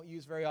we don't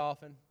use very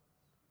often.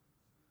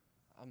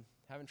 I'm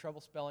having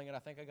trouble spelling it. I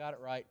think I got it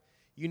right.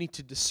 You need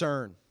to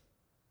discern.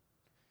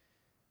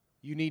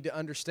 You need to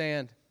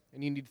understand,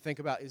 and you need to think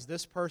about, is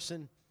this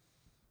person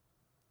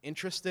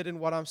interested in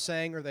what I'm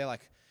saying? Or are they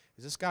like,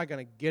 is this guy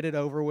going to get it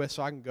over with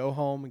so I can go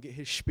home and get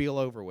his spiel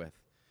over with?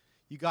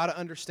 You got to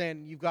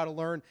understand, you've got to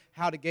learn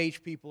how to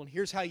gauge people. And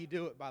here's how you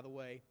do it, by the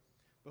way.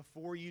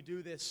 Before you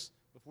do this,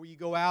 before you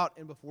go out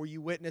and before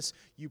you witness,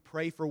 you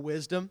pray for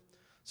wisdom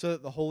so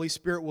that the Holy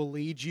Spirit will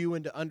lead you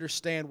and to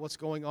understand what's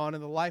going on in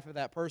the life of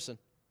that person.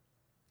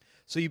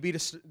 So you be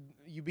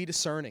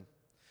discerning.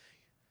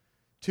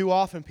 Too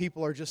often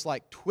people are just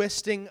like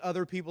twisting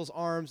other people's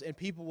arms, and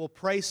people will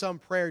pray some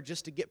prayer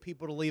just to get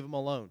people to leave them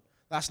alone.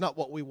 That's not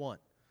what we want.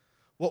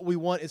 What we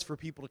want is for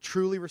people to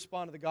truly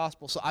respond to the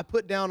gospel. So I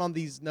put down on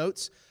these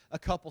notes a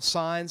couple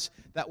signs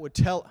that would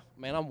tell...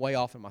 Man, I'm way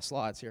off in my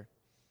slides here.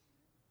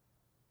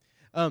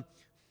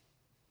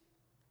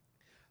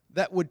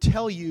 That would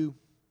tell you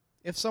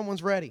if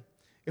someone's ready,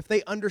 if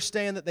they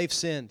understand that they've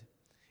sinned,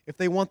 if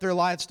they want their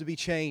lives to be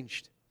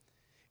changed,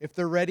 if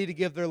they're ready to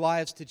give their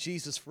lives to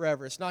Jesus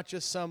forever. It's not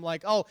just some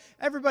like, oh,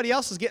 everybody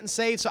else is getting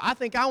saved, so I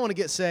think I want to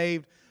get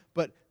saved.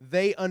 But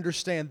they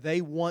understand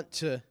they want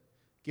to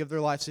give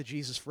their lives to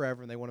Jesus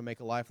forever, and they want to make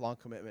a lifelong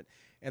commitment.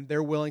 And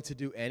they're willing to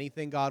do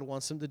anything God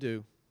wants them to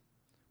do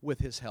with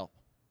His help.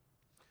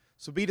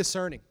 So be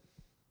discerning.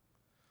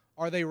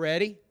 Are they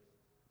ready?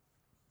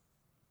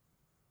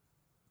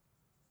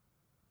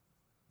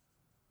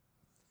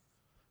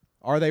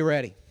 Are they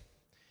ready?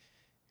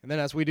 And then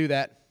as we do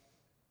that,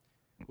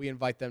 we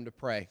invite them to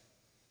pray.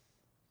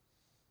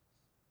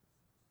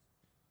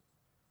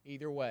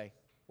 Either way,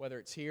 whether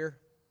it's here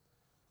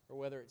or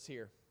whether it's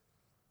here.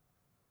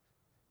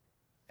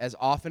 As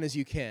often as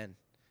you can,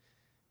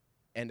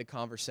 end a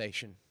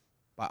conversation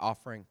by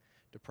offering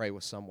to pray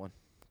with someone.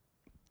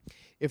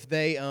 If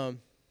they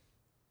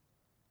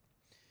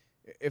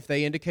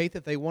indicate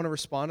that they want to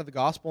respond to the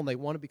gospel and they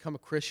want to become a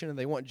Christian and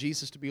they want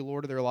Jesus to be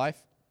Lord of their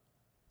life,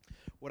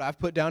 what I've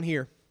put down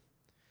here,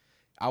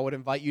 I would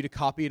invite you to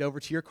copy it over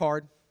to your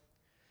card,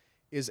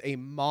 is a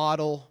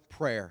model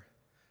prayer.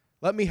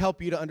 Let me help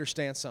you to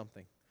understand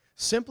something.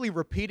 Simply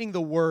repeating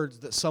the words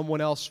that someone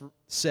else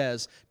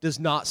says does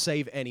not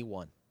save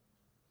anyone.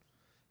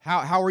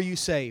 How are you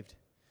saved?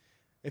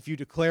 If you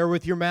declare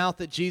with your mouth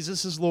that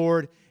Jesus is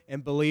Lord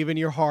and believe in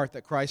your heart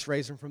that Christ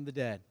raised Him from the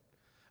dead.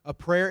 A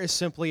prayer is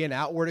simply an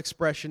outward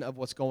expression of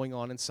what's going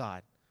on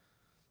inside.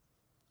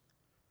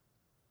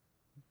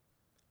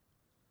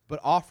 But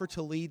offer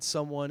to lead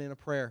someone in a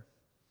prayer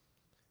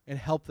and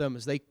help them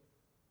as they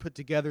put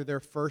together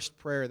their first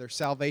prayer, their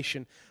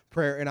salvation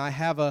prayer. And I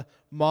have a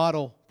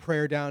model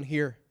prayer down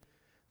here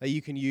that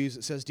you can use.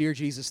 It says, Dear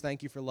Jesus,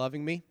 thank you for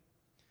loving me.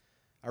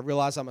 I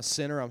realize I'm a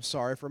sinner. I'm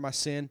sorry for my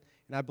sin,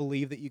 and I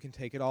believe that you can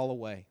take it all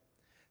away.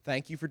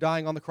 Thank you for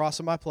dying on the cross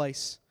in my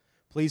place.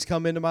 Please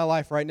come into my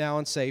life right now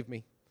and save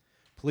me.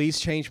 Please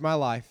change my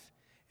life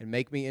and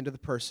make me into the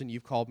person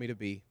you've called me to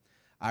be.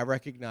 I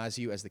recognize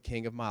you as the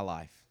King of my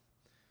life.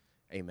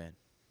 Amen.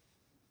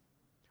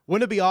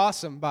 Wouldn't it be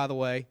awesome, by the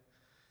way,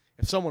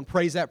 if someone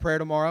prays that prayer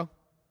tomorrow?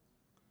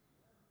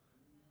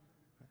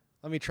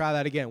 Let me try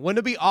that again. Wouldn't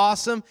it be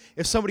awesome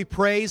if somebody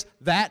prays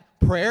that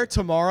prayer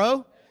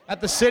tomorrow at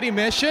the City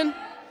Mission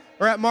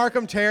or at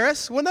Markham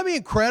Terrace? Wouldn't that be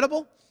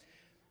incredible?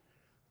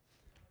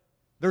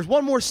 There's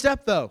one more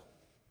step, though,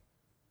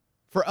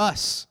 for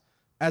us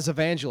as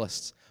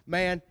evangelists.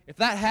 Man, if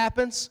that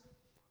happens,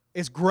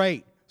 it's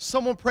great.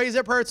 Someone prays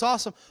that prayer, it's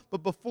awesome.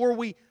 But before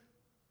we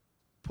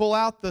pull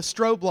out the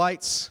strobe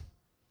lights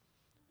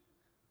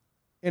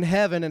in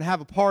heaven and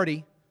have a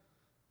party,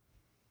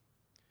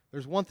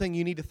 there's one thing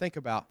you need to think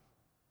about.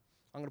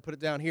 I'm going to put it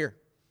down here.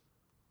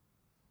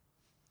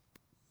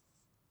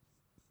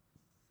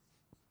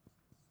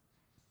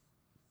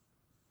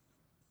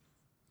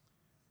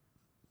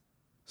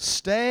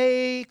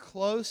 Stay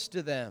close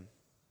to them.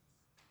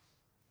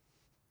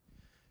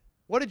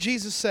 What did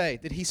Jesus say?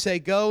 Did He say,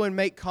 go and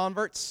make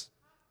converts?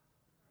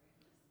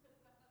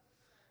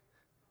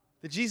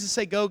 Did Jesus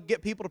say, go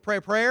get people to pray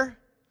a prayer?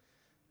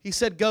 He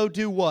said, go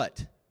do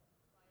what?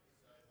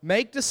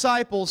 Make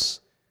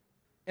disciples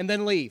and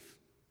then leave.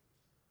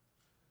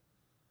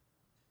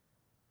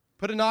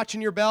 Put a notch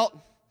in your belt.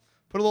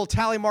 Put a little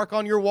tally mark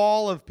on your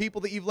wall of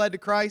people that you've led to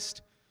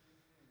Christ.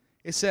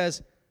 It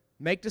says,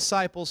 make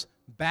disciples,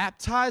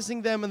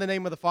 baptizing them in the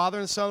name of the Father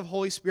and the Son and the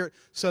Holy Spirit.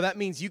 So that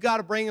means you got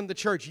to bring them to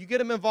church. You get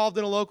them involved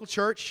in a local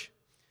church,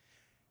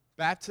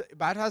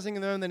 baptizing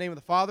them in the name of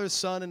the Father, the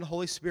Son, and the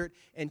Holy Spirit,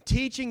 and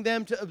teaching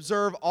them to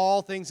observe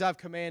all things I've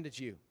commanded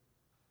you.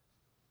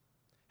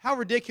 How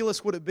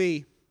ridiculous would it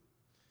be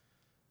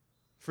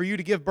for you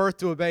to give birth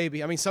to a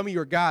baby? I mean, some of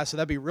you are guys, so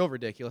that'd be real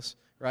ridiculous,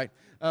 right?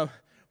 But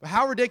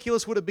how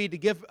ridiculous would it be to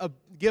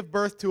give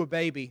birth to a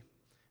baby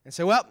and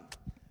say, well,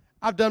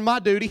 I've done my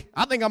duty.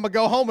 I think I'm going to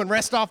go home and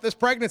rest off this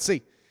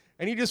pregnancy.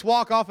 And you just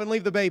walk off and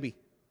leave the baby.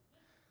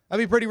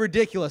 That'd be pretty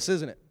ridiculous,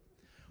 isn't it?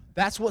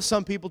 That's what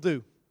some people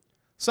do.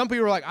 Some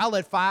people are like, I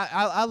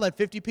led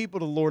 50 people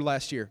to the Lord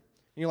last year.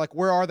 And you're like,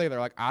 where are they? They're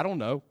like, I don't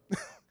know.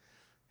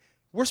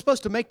 We're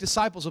supposed to make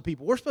disciples of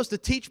people. We're supposed to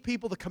teach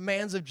people the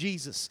commands of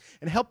Jesus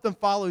and help them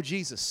follow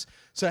Jesus.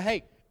 So,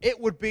 hey, it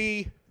would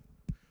be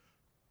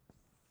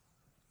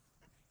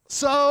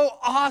so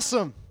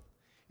awesome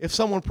if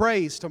someone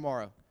prays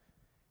tomorrow,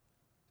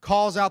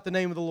 calls out the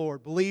name of the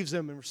Lord, believes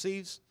Him, and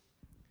receives.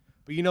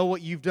 But you know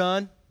what you've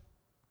done?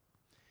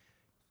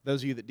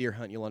 Those of you that deer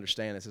hunt, you'll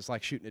understand this. It's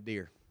like shooting a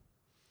deer.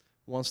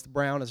 Once the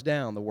brown is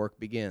down, the work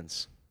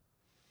begins.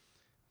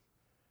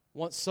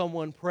 Once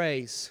someone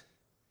prays,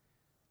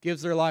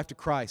 gives their life to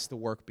Christ, the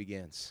work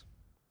begins.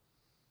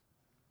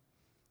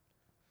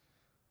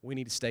 We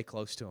need to stay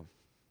close to Him.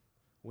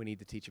 We need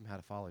to teach them how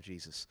to follow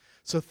Jesus.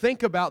 So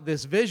think about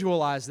this.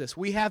 Visualize this.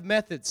 We have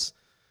methods.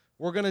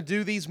 We're going to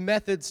do these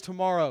methods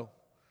tomorrow.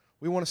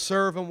 We want to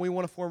serve them. We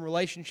want to form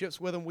relationships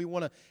with them. We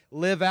want to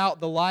live out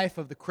the life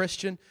of the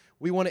Christian.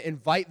 We want to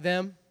invite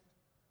them.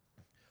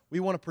 We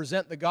want to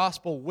present the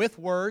gospel with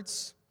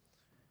words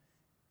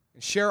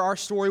and share our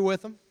story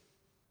with them.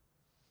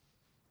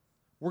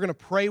 We're going to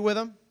pray with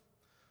them.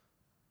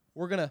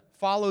 We're going to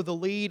follow the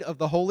lead of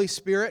the Holy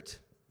Spirit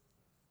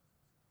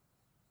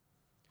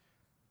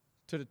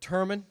to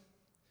determine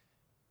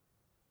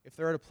if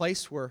they're at a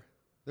place where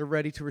they're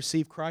ready to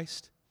receive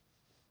Christ.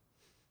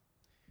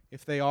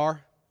 If they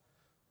are,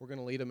 we're going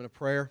to lead them in a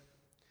prayer,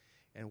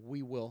 and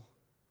we will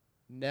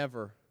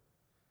never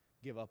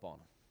give up on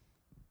them.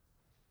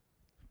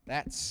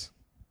 That's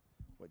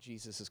what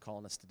Jesus is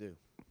calling us to do.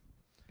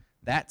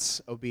 That's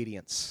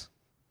obedience.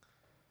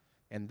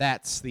 And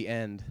that's the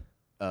end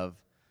of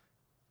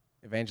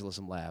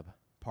Evangelism Lab,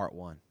 Part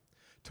 1.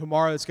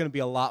 Tomorrow it's going to be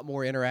a lot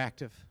more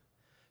interactive.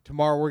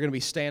 Tomorrow we're going to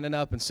be standing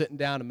up and sitting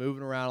down and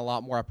moving around a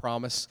lot more, I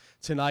promise.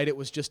 Tonight it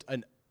was just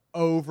an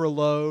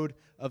overload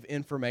of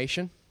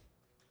information.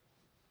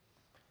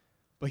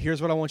 But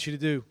here's what I want you to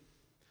do.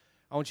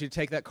 I want you to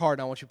take that card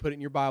and I want you to put it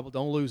in your Bible.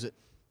 Don't lose it.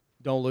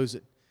 Don't lose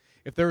it.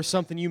 If there was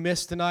something you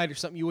missed tonight or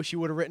something you wish you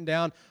would have written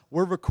down,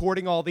 we're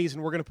recording all these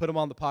and we're going to put them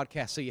on the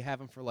podcast so you have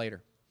them for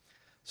later.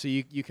 So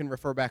you can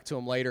refer back to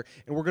them later.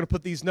 And we're going to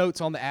put these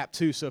notes on the app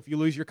too. So if you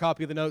lose your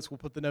copy of the notes, we'll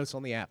put the notes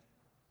on the app.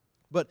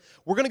 But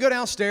we're going to go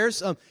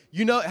downstairs.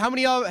 You know, how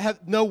many of y'all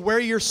know where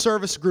your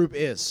service group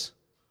is?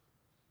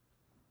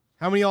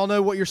 How many of y'all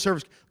know what your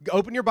service...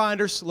 Open your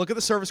binders, look at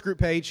the service group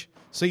page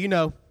so you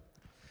know.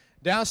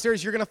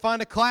 Downstairs, you're going to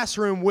find a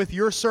classroom with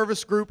your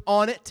service group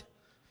on it.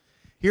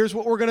 Here's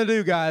what we're going to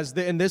do, guys,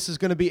 and this is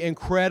going to be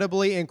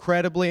incredibly,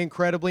 incredibly,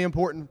 incredibly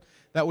important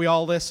that we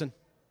all listen.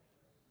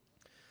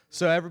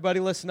 So everybody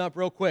listen up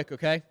real quick,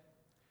 okay?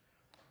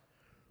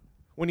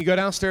 When you go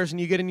downstairs and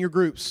you get in your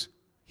groups,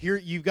 here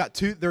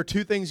there are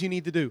two things you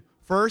need to do.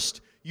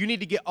 First, you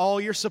need to get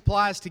all your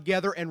supplies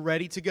together and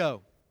ready to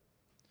go.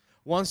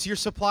 Once your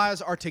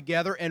supplies are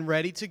together and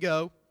ready to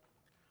go,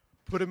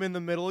 put them in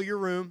the middle of your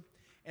room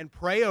and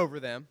pray over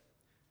them.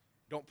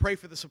 Don't pray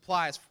for the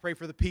supplies, pray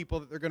for the people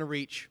that they're going to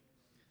reach.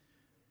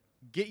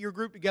 Get your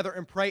group together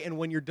and pray, and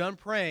when you're done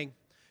praying,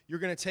 you're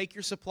going to take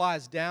your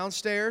supplies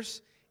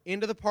downstairs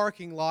into the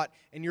parking lot,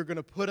 and you're going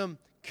to put them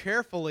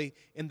carefully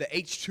in the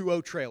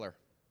H2O trailer.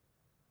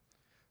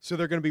 So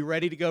they're going to be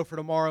ready to go for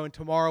tomorrow, and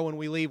tomorrow when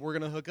we leave, we're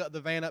going to hook up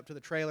the van up to the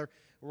trailer,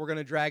 and we're going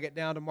to drag it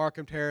down to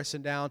Markham Terrace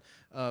and down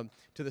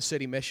to the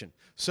City Mission.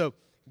 So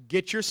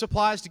get your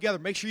supplies together.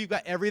 Make sure you've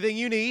got everything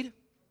you need.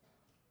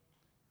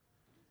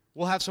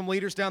 We'll have some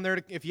leaders down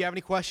there if you have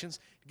any questions.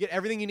 Get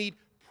everything you need.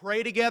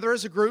 Pray together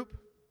as a group.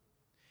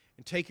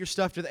 And take your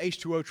stuff to the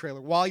H2O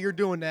trailer. While you're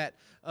doing that,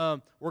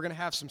 we're going to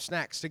have some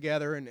snacks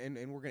together, and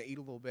we're going to eat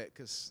a little bit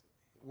because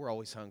we're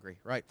always hungry,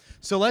 right?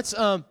 So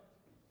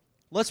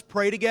let's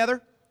pray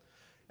together.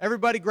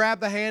 Everybody grab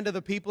the hand of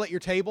the people at your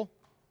table.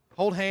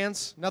 Hold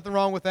hands. Nothing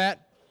wrong with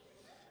that.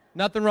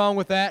 Nothing wrong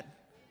with that.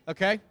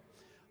 Okay?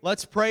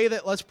 Let's pray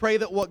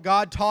that what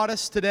God taught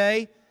us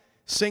today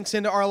sinks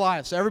into our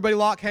lives. So everybody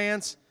lock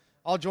hands.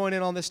 I'll join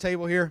in on this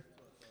table here.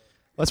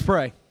 Let's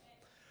pray.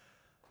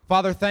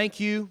 Father, thank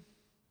you.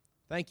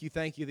 Thank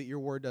you that your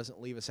word doesn't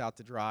leave us out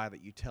to dry,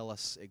 that you tell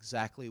us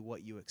exactly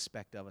what you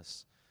expect of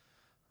us.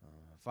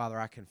 Father,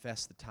 I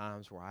confess the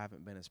times where I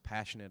haven't been as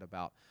passionate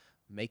about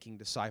making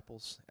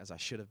disciples as I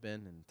should have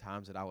been, and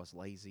times that I was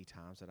lazy,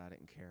 times that I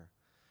didn't care.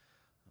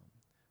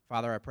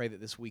 Father, I pray that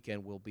this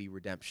weekend will be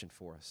redemption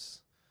for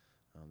us.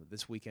 That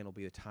this weekend will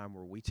be a time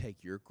where we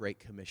take your great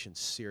commission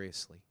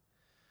seriously.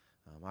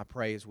 I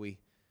pray as we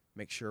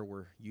make sure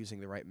we're using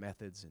the right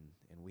methods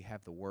and we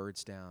have the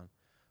words down.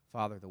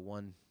 Father, the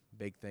one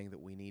big thing that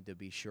we need to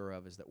be sure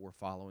of is that we're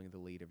following the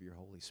lead of your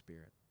Holy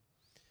Spirit.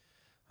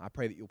 I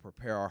pray that you'll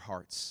prepare our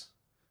hearts.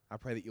 I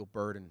pray that you'll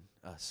burden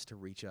us to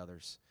reach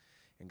others.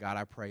 And God,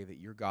 I pray that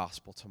your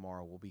gospel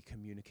tomorrow will be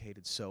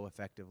communicated so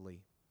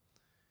effectively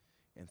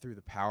and through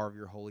the power of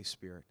your Holy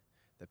Spirit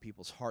that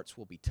people's hearts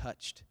will be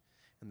touched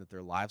and that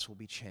their lives will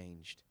be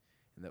changed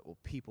and that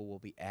people will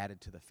be added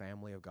to the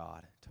family of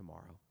God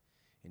tomorrow.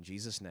 In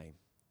Jesus' name,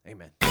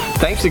 amen.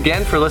 Thanks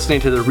again for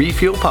listening to the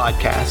Refuel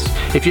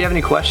Podcast. If you have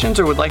any questions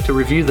or would like to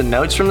review the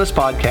notes from this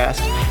podcast,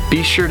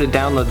 be sure to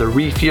download the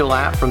Refuel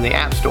app from the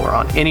App Store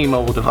on any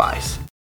mobile device.